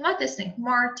 Հիմա տեսնենք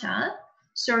Marta,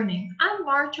 surname, I'm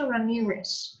Marta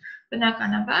Ramirez։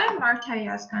 Բնականաբար Marta-ի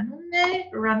ազգանունն է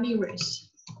Ramirez։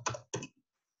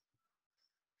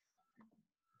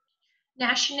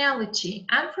 Nationality,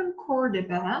 I'm from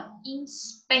Cordoba in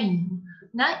Spain։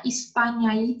 Նա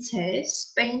Իսպանիայից է,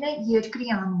 Spain-ը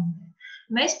երկրի անունն է։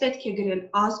 Մեզ պետք է գրել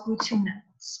ազգությունը,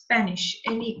 Spanish,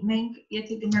 էլի մենք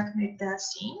եթե գնանք մեր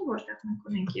դասին, որտեղ մենք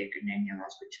ունենք երկրներ եւ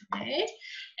ազգություններ,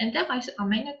 այնտեղ այս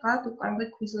ամենը կա, դուք կարող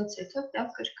եք Quizlet set-ով դա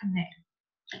կրկնել։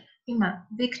 Հիմա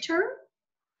Victor,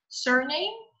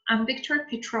 surname, I'm Victor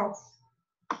Petrov.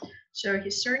 So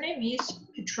his surname is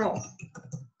Petrov.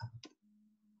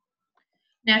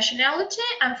 Nationality,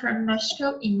 I'm from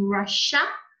Moscow in Russia.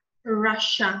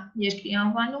 Russia երկրի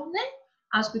անվանումն է,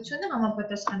 ազգությունը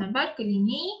համապատասխանաբար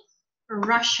կլինի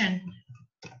Russian։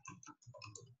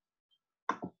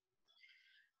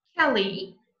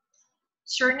 Kelly,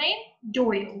 surname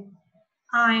Doyle.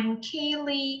 I'm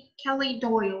Kelly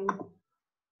Doyle.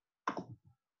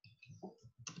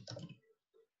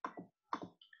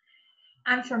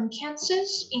 I'm from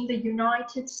Kansas in the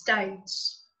United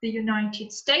States. The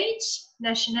United States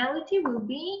nationality will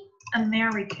be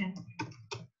American.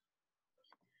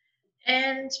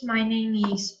 And my name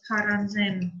is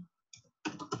Paranzem.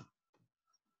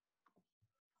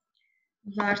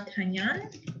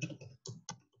 Vartanyan.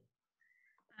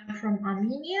 I'm from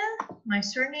Armenia. My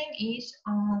surname is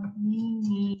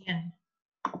Armenian.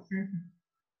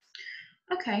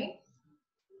 Okay.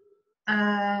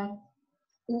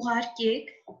 Ուղարկեք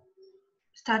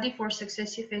Study for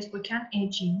Success-ի Facebook-յան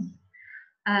էջին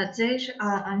ձեր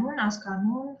անուն,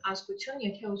 ազգանուն, ազգություն,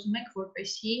 եթե ուզում եք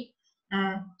որպեսի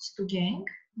ստուգենք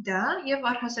դա, եւ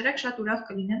առհասարակ շատ ուրախ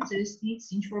կլինեմ ձեզնից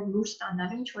ինչ-որ լուր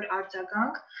ստանալու, ինչ-որ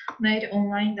արձագանք մեր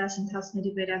on-line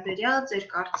դասընթացների վերաբերյալ, ձեր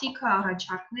կարծիքը,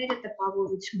 առաջարկները,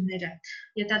 տպավորությունները։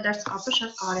 Ետադարձ կապը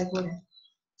շատ կարևոր է։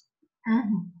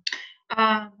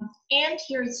 And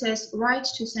here it says write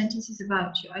two sentences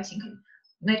about you. Այսինքն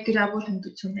մեր գրավոր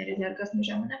հմտությունները զարգացնելու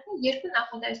ժամանակում երկու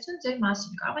նախադասություն ձեր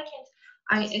մասին կարող եք հենց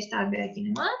այս տարբերակի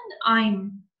նման I'm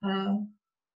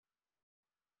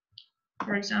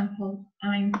for example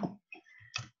I'm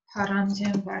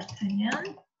Haranzian Vartanyan.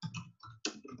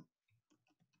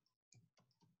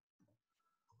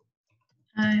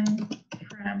 I'm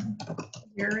from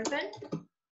Yerevan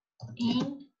in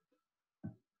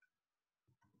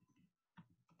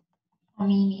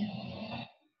Armenia.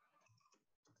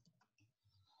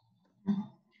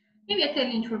 Եվ եթե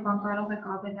ինչ-որ բան կարող եք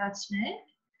ավելացնել,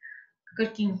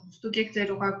 կրկին ստուգեք ձեր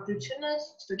ուղղագրությունը,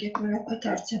 ստուգեք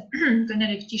որակադարձը,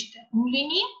 կներեք ճիշտ է ում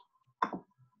լինի։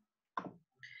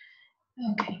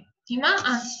 Okay, հիմա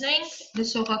անցնենք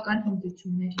լսողական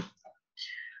հմտությունների։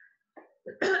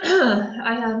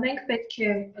 Մենք պետք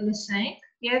է լսենք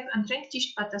եւ ընտրենք ճիշտ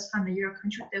պատասխանը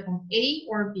յուրաքանչյուր տեղում A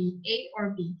or B, A or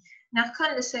B։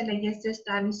 Նախքան լսելը ես ձեզ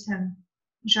տալիս եմ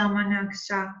ժամանակ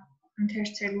սա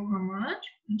ընթերցելու համար,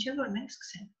 ինչեւ որ մենք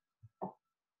սկսենք։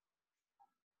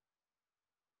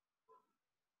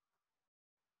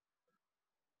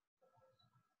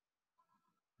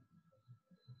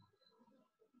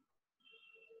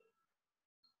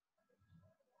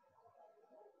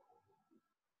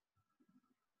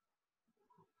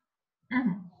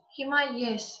 Հիմա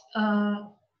ես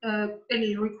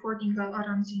էլի recording-ը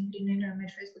առանձին լինել է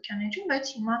մեր Facebook-յան էջում, բայց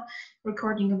հիմա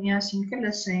recording-ը միասին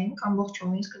կլսենք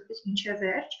ամբողջովին սկզբից մինչև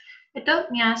վերջ, հետո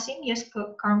միասին ես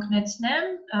կկանգնեցնեմ,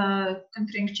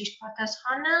 կընտրենք ճիշտ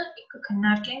պատասխանը,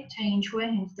 կքննարկենք, թե ինչու է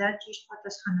հենց դա ճիշտ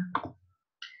պատասխանը։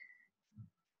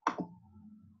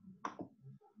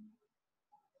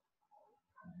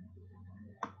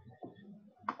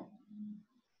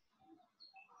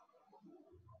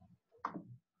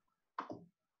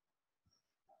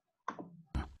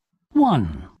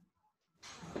 One.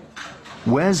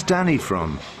 Where's Danny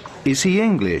from? Is he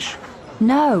English?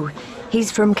 No,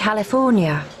 he's from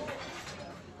California.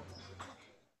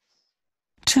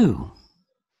 2.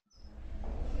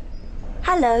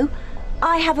 Hello,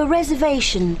 I have a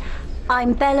reservation.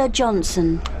 I'm Bella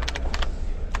Johnson.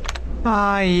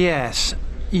 Ah, yes.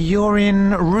 You're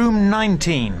in room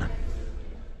 19.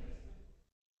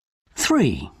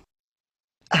 3.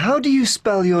 How do you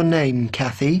spell your name,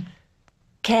 Kathy?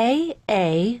 Kathy.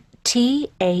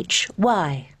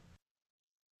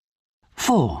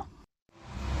 4.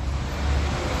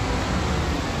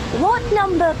 What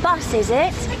number bus is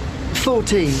it?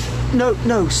 14.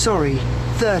 No, sorry.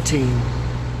 13.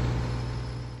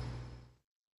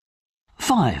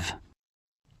 5.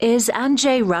 Is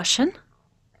Andrzej Russian?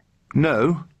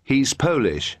 No, he's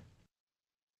Polish.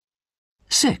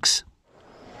 6.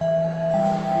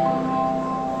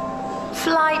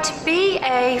 Flight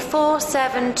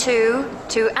BA472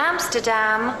 to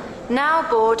Amsterdam, now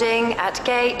boarding at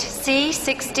gate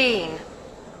C16.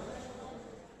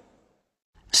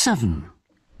 7.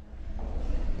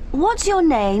 What's your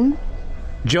name?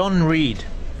 John Reed.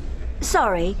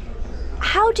 Sorry,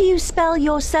 how do you spell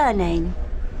your surname?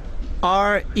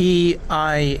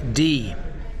 R-E-I-D.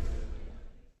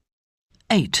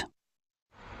 8.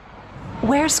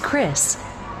 Where's Chris?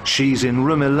 She's in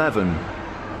room 11.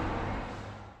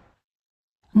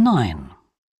 9.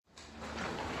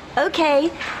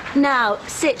 Okay, now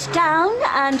sit down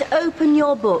and open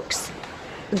your books.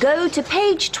 Go to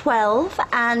page 12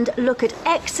 and look at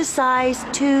exercise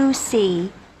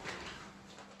 2C.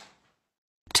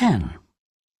 10.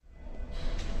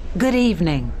 Good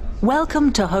evening.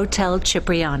 Welcome to Hotel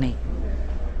Cipriani.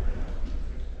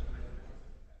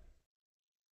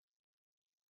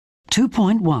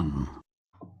 2.1.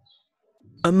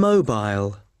 A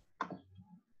mobile.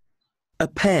 A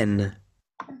pen.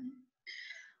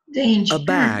 A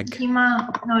bag.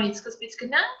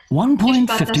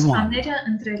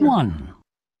 1.51. 1.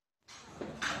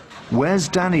 Where's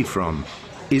Danny from?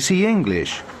 Is he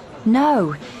English?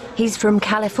 No, he's from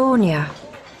California.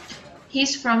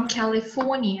 He's from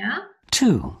California.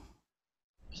 2.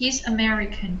 He's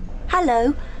American.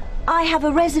 Hello, I have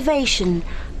a reservation.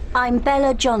 I'm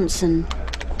Bella Johnson.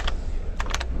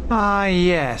 Ah,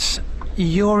 yes.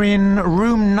 You're in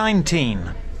room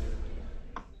 19.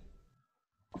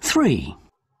 3.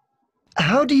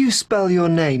 How do you spell your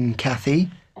name, Kathy?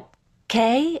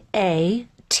 Kathy.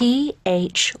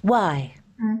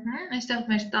 Այստեղ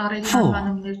մեր տարերի Four.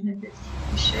 անվանումներն է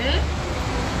հիշել։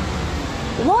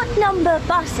 What number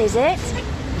bus is it?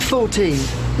 14.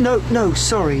 No,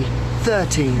 sorry.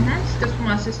 13. Ստեղծում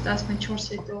ասես 14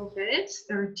 հետո 6,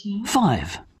 13.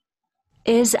 5.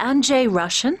 Is Anjay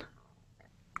Russian?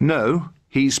 No,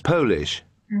 he's Polish.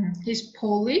 He's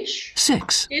Polish.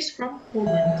 6. He's from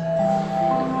Poland.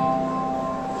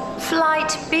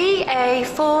 Flight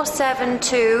BA472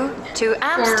 to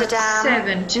Amsterdam,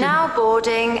 472. now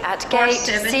boarding at gate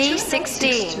 472,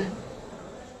 C16.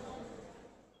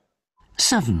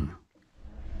 7.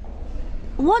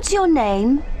 What's your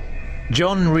name?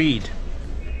 John Reed.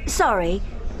 Sorry,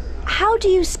 how do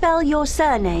you spell your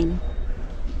surname?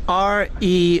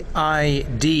 Reid.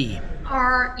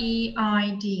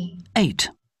 Reid. 8.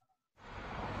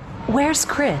 Where's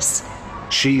Chris?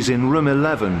 She's in room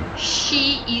 11.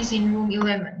 She is in room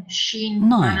 11. She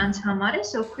Nine. համար,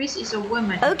 so Chris is a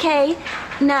woman. Okay,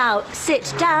 now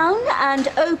sit down and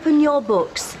open your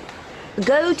books.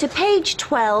 Go to page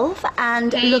 12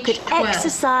 and Page look at 12.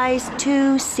 exercise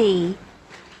 2C.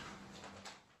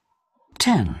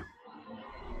 10.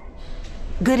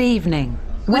 Good evening.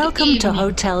 Welcome to evening.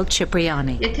 Hotel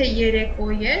Cipriani. Եթե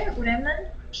երեկո է, ուրեմն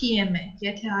PM է,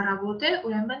 եթե առավոտ է,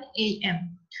 ուրեմն AM.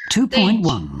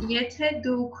 2.1. Եթե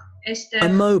դուք A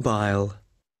այստեղ mobile.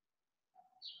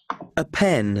 A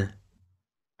pen.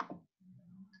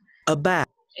 A bag.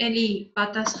 էլի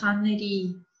պատասխանների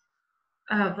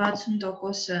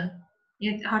 60%-ը,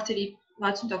 հարցերի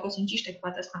 60%-ին ճիշտ եք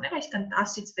պատասխանել, այսինքն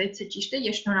 10-ից 6-ը ճիշտ է,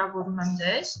 ես շնորհավորում եմ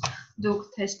ձեզ, դուք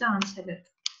թեստը անցել եք։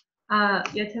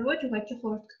 Եթե ոչ, ուղղակի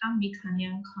խորհուրդ կտամ մի քանի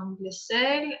անգամ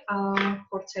լսել,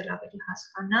 փորձել ավելի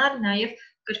հասկանալ, նաև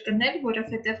կրկնել,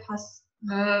 որովհետև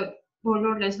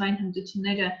բոլոր լեզվային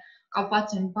հմտությունները կապված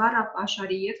են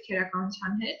բառապաշարի եւ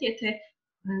քերականության հետ, եթե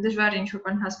դժվար է ինչ-որ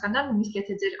բան հասկանալ, նույնիսկ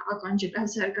եթե ձեր ականջը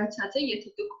զարգացած է, եթե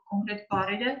դուք կոնկրետ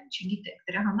բառերը չգիտեք,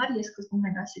 դրա համար ես սկզբում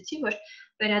էլ ասեցի, որ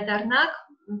վերադառնաք,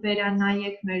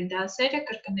 վերանայեք մեր դասերը,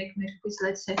 կրկնեք մեր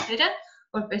Quizlet սեթերը,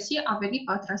 որպեսզի ավելի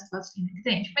պատրաստված լինեք։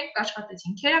 Դե ինչ, մենք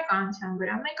աշխատեցինք քերականության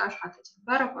վրա, մենք աշխատեցինք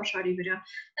բառապաշարի վրա,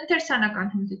 ընթերցանական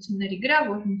հմտությունների,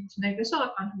 գրավոր հմտությունների,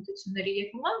 լսողական հմտությունների եւ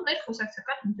հիմա մեր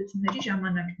խոսակցական հմտությունների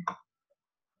ժամանակն է։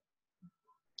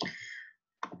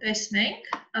 Տեսնենք,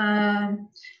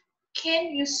 can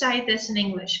you say this in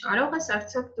English? Կարող ես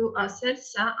արդյոք դու ասել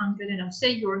սա անգլերենով,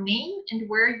 say your name and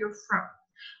where you're from.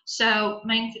 So,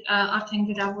 մենք արդեն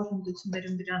գրավոր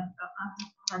հմտություններում դրան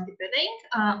հանդիպել ենք,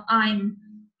 I'm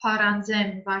Փարանձեմ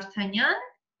Վարդանյան,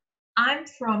 I'm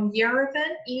from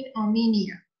Yerevan in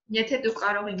Armenia. Եթե դու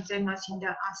կարող եք ձեր մասին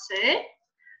դա ասել,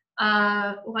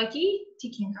 ուղղակի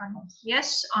տիկ ենք անում, yes,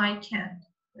 I can.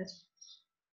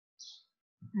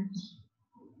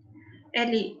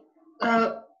 Էլի,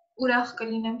 ուրախ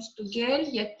կլինեմ ստուգել,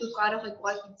 եթե դու կարող եք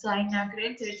ուղղակի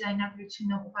ձայնագրել, ձեր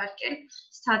ձայնագրությունը ուղարկել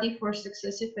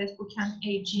studyforsuccess-ի Facebook-յան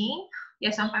page-ին,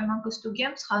 ես անպայման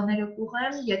կստուգեմ, սխալները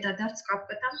կուղեմ, ետադարձ կապ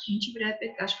կտամ, թե ինչի վրա է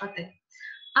պետք աշխատել։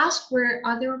 Ask where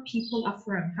other people are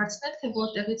from. Հարցնել, թե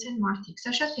որտեղից են մարդիկ,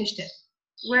 սա շատ հեշտ է։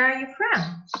 Where are you from?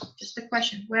 Just a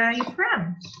question. Where are you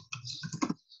from?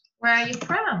 Where are you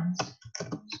from?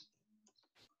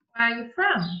 Where are you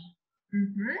from?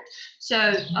 So,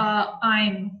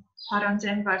 I'm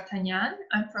Paranzem Vartanyan.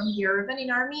 I'm from Yerevan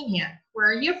in Armenia. Where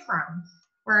are you from?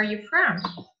 Where are you from?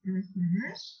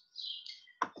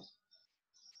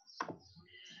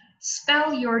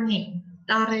 Spell your name.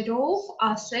 Տարերով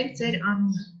ասել ձեր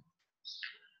անունը.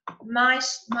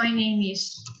 My name is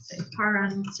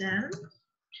Paranzem.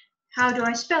 How do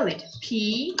I spell it?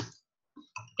 P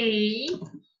A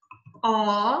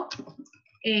R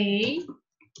A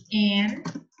N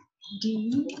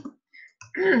D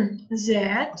Z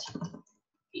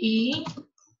E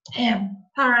M.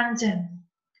 Paranzem.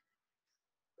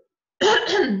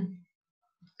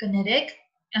 Gnerek.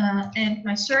 And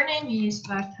my surname is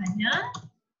Vartanyan.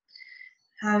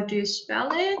 How do you spell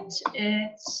it?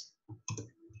 It's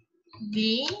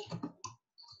V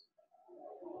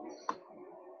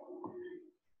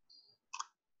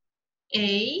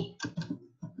A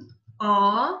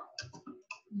R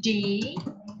D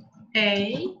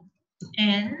A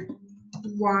N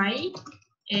Y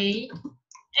A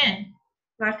N.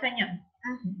 Vartanyan.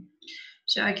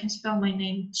 So I can spell my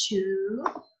name too.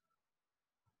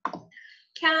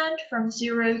 Count from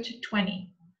 0 to 20.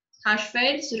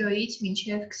 Հաշվել 0-ից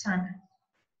մինչև 20.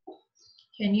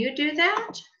 Can you do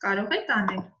that? Կարող եք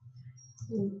անել։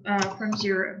 from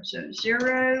 0. So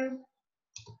 0,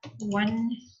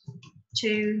 1,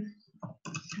 2,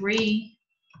 3,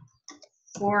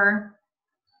 4,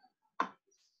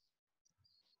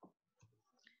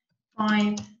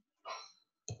 5,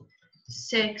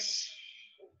 6,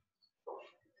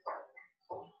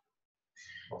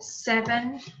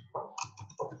 7,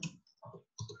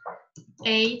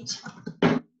 8,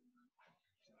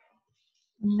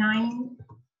 9,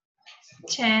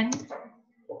 10,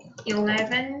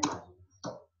 11,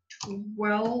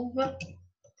 12,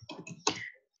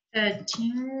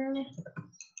 13,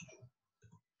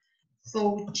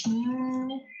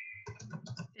 14,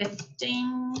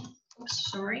 15,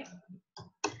 oops, sorry,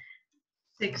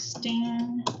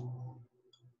 16,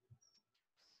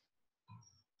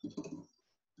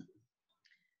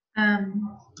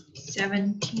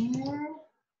 17,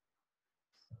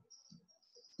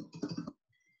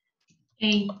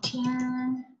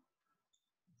 18,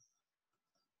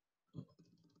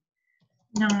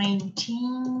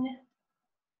 19,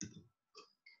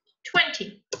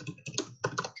 20.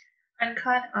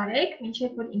 Այնքան արեք,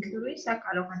 մինչև որ ինքնուրույն սա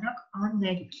կարողանաք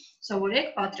անել։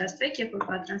 Սովորեք, պատրաստվեք, երբ որ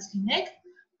պատրաստ լինեք,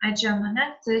 այդ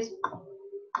ժամանակ ձեր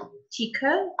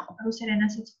թիքը, ռուսերեն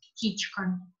ասած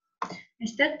փիչկան,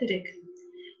 այստեղ դրեք։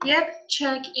 Եվ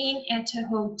check in at a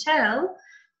hotel,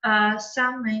 սա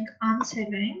մենք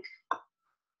անցել ենք։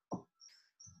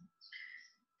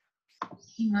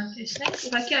 Հիմա տեսնենք,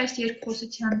 ուղղակի այս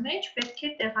երկխոսության մեջ պետք է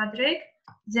տեղադրեք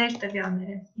ձեր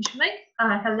տվյալները։ Հիշում եք,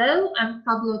 hello, I'm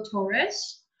Pablo Torres.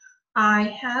 I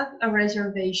have a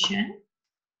reservation.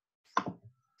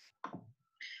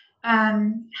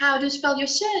 How do you spell your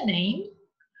surname?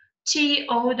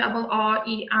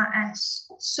 T-O-R-R-E-S.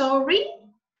 Sorry?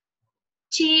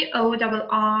 T-O-R-R-E-S.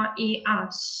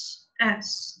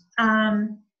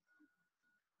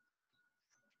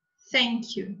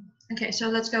 Thank you. Okay, so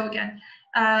let's go again.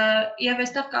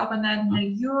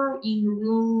 You're in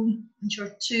room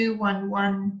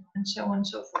 211 and so on and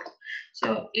so forth.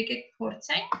 So you get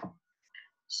porting.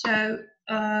 So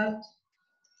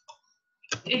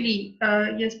Eli,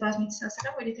 yes, բազմից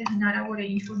ասեմ, որ եթե հնարավոր է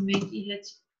ինչ-որ մեկի հետ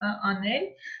անել,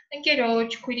 ընկերոջ,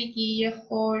 քույրիկի,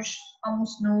 եղբոր,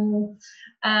 ամուսնու,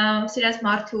 սիրած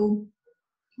մարդու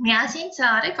միասին սա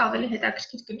արեք ավելի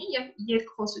հետաքրքիր կլինի եւ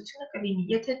երկխոսությունը կլինի։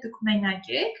 Եթե դուք մենակ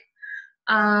եք,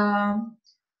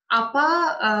 ապա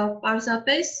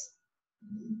պարզապես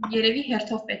երևի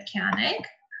հերթով պետք է անեք,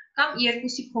 կամ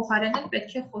երկուսի փոխարեն էլ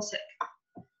պետք է խոսեք։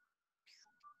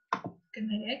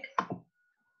 Կներեք։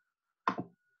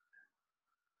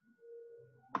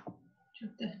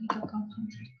 Տեխնիկական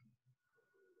խնդիր։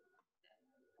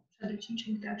 Շադրություն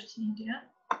չենք դարձնի դրա։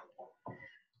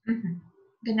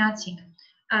 Գնացինք։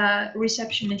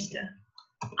 Receptionist-ը։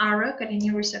 R-ը կլինի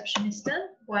receptionist-ը,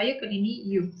 Y-ը կլինի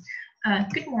you.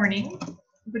 Good morning.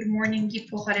 Good morning-ի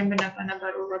փոխարեն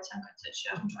բնականաբար օրվա ցանկացած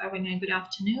շահում կարող են good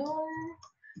afternoon,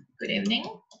 good evening.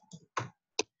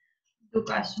 Դուք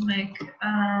ասում եք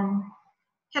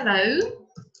hello.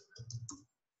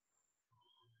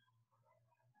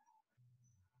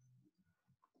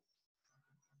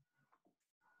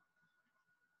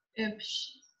 Oops.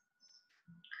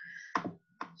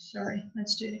 Sorry,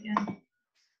 let's do it again.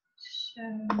 So,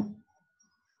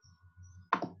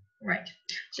 right.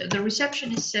 So the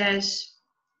receptionist says,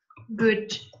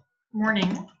 good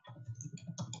morning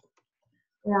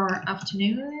or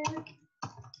afternoon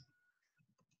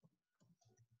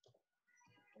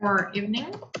or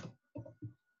evening.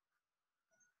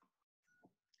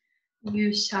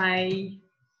 You say,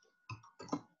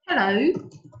 hello.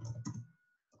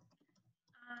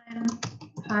 I'm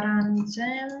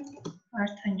Paranzen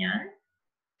Vartanyan.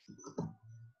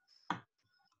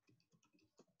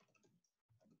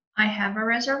 I have a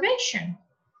reservation.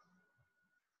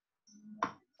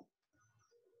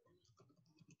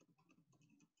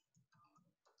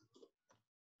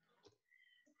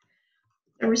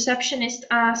 The receptionist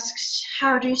asks,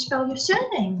 how do you spell your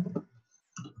surname?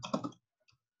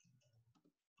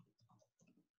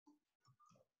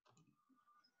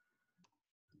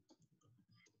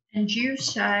 And you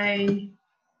say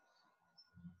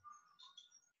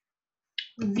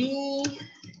V-A-R-D-A-N-Y-A-N.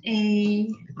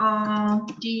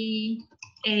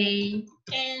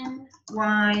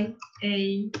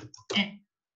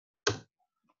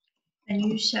 And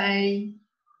you say,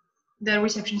 the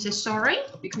receptionist says sorry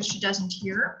because she doesn't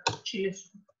hear, she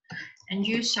listens. And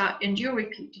you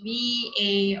repeat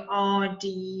V-A-R-D-A-N-Y-A-N.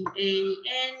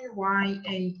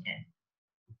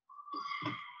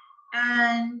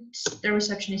 And the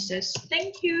receptionist says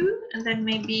thank you, and then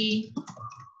maybe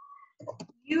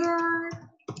you're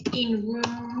in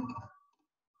room.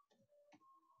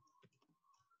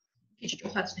 Քիչ ճիշտ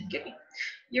ուղղացնենք էլի։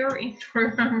 You're in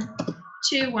room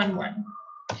 211.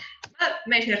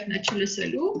 Մեր հերթն է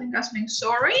չլսելու, մենք ասում ենք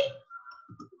sorry.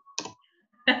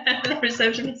 The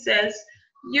receptionist says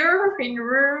you are in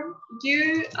room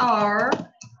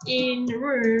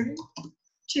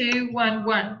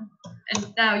 211.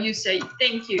 And now you say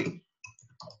thank you.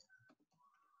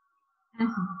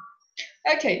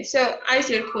 Okay, so այս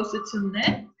երկխոսությունն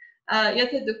է,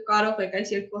 եթե դուք կարող եք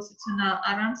այս երկխոսությունը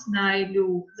առանց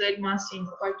նայելու ձեր մասին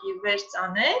ուղղակի վերջ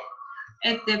անել,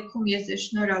 այդ դեպքում ես ձեզ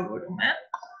շնորհավորում եմ։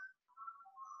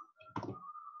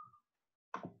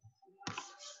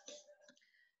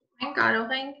 Մենք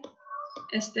կարող ենք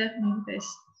այստեղ նույնպես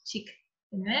tick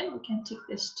դնել, we can tick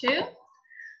this too.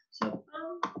 So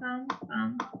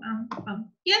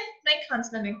Եվ մենք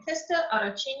հանձնել ենք թեստը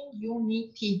առաջին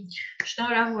յունիտի։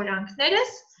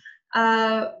 Շնորհավորանքներս,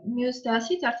 մյուս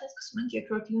դասից արդեն սկսում ենք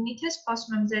երկրորդ յունիթը,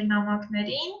 սպասում եմ ձեր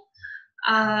նամակներին,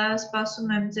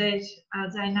 սպասում եմ ձեր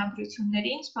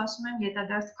ձայնագրություններին, սպասում եմ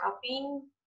ետադարձ կապին,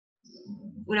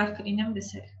 ուրախ կլինեմ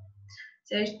լսել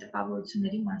ձեր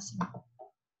տպավորությունների մասին։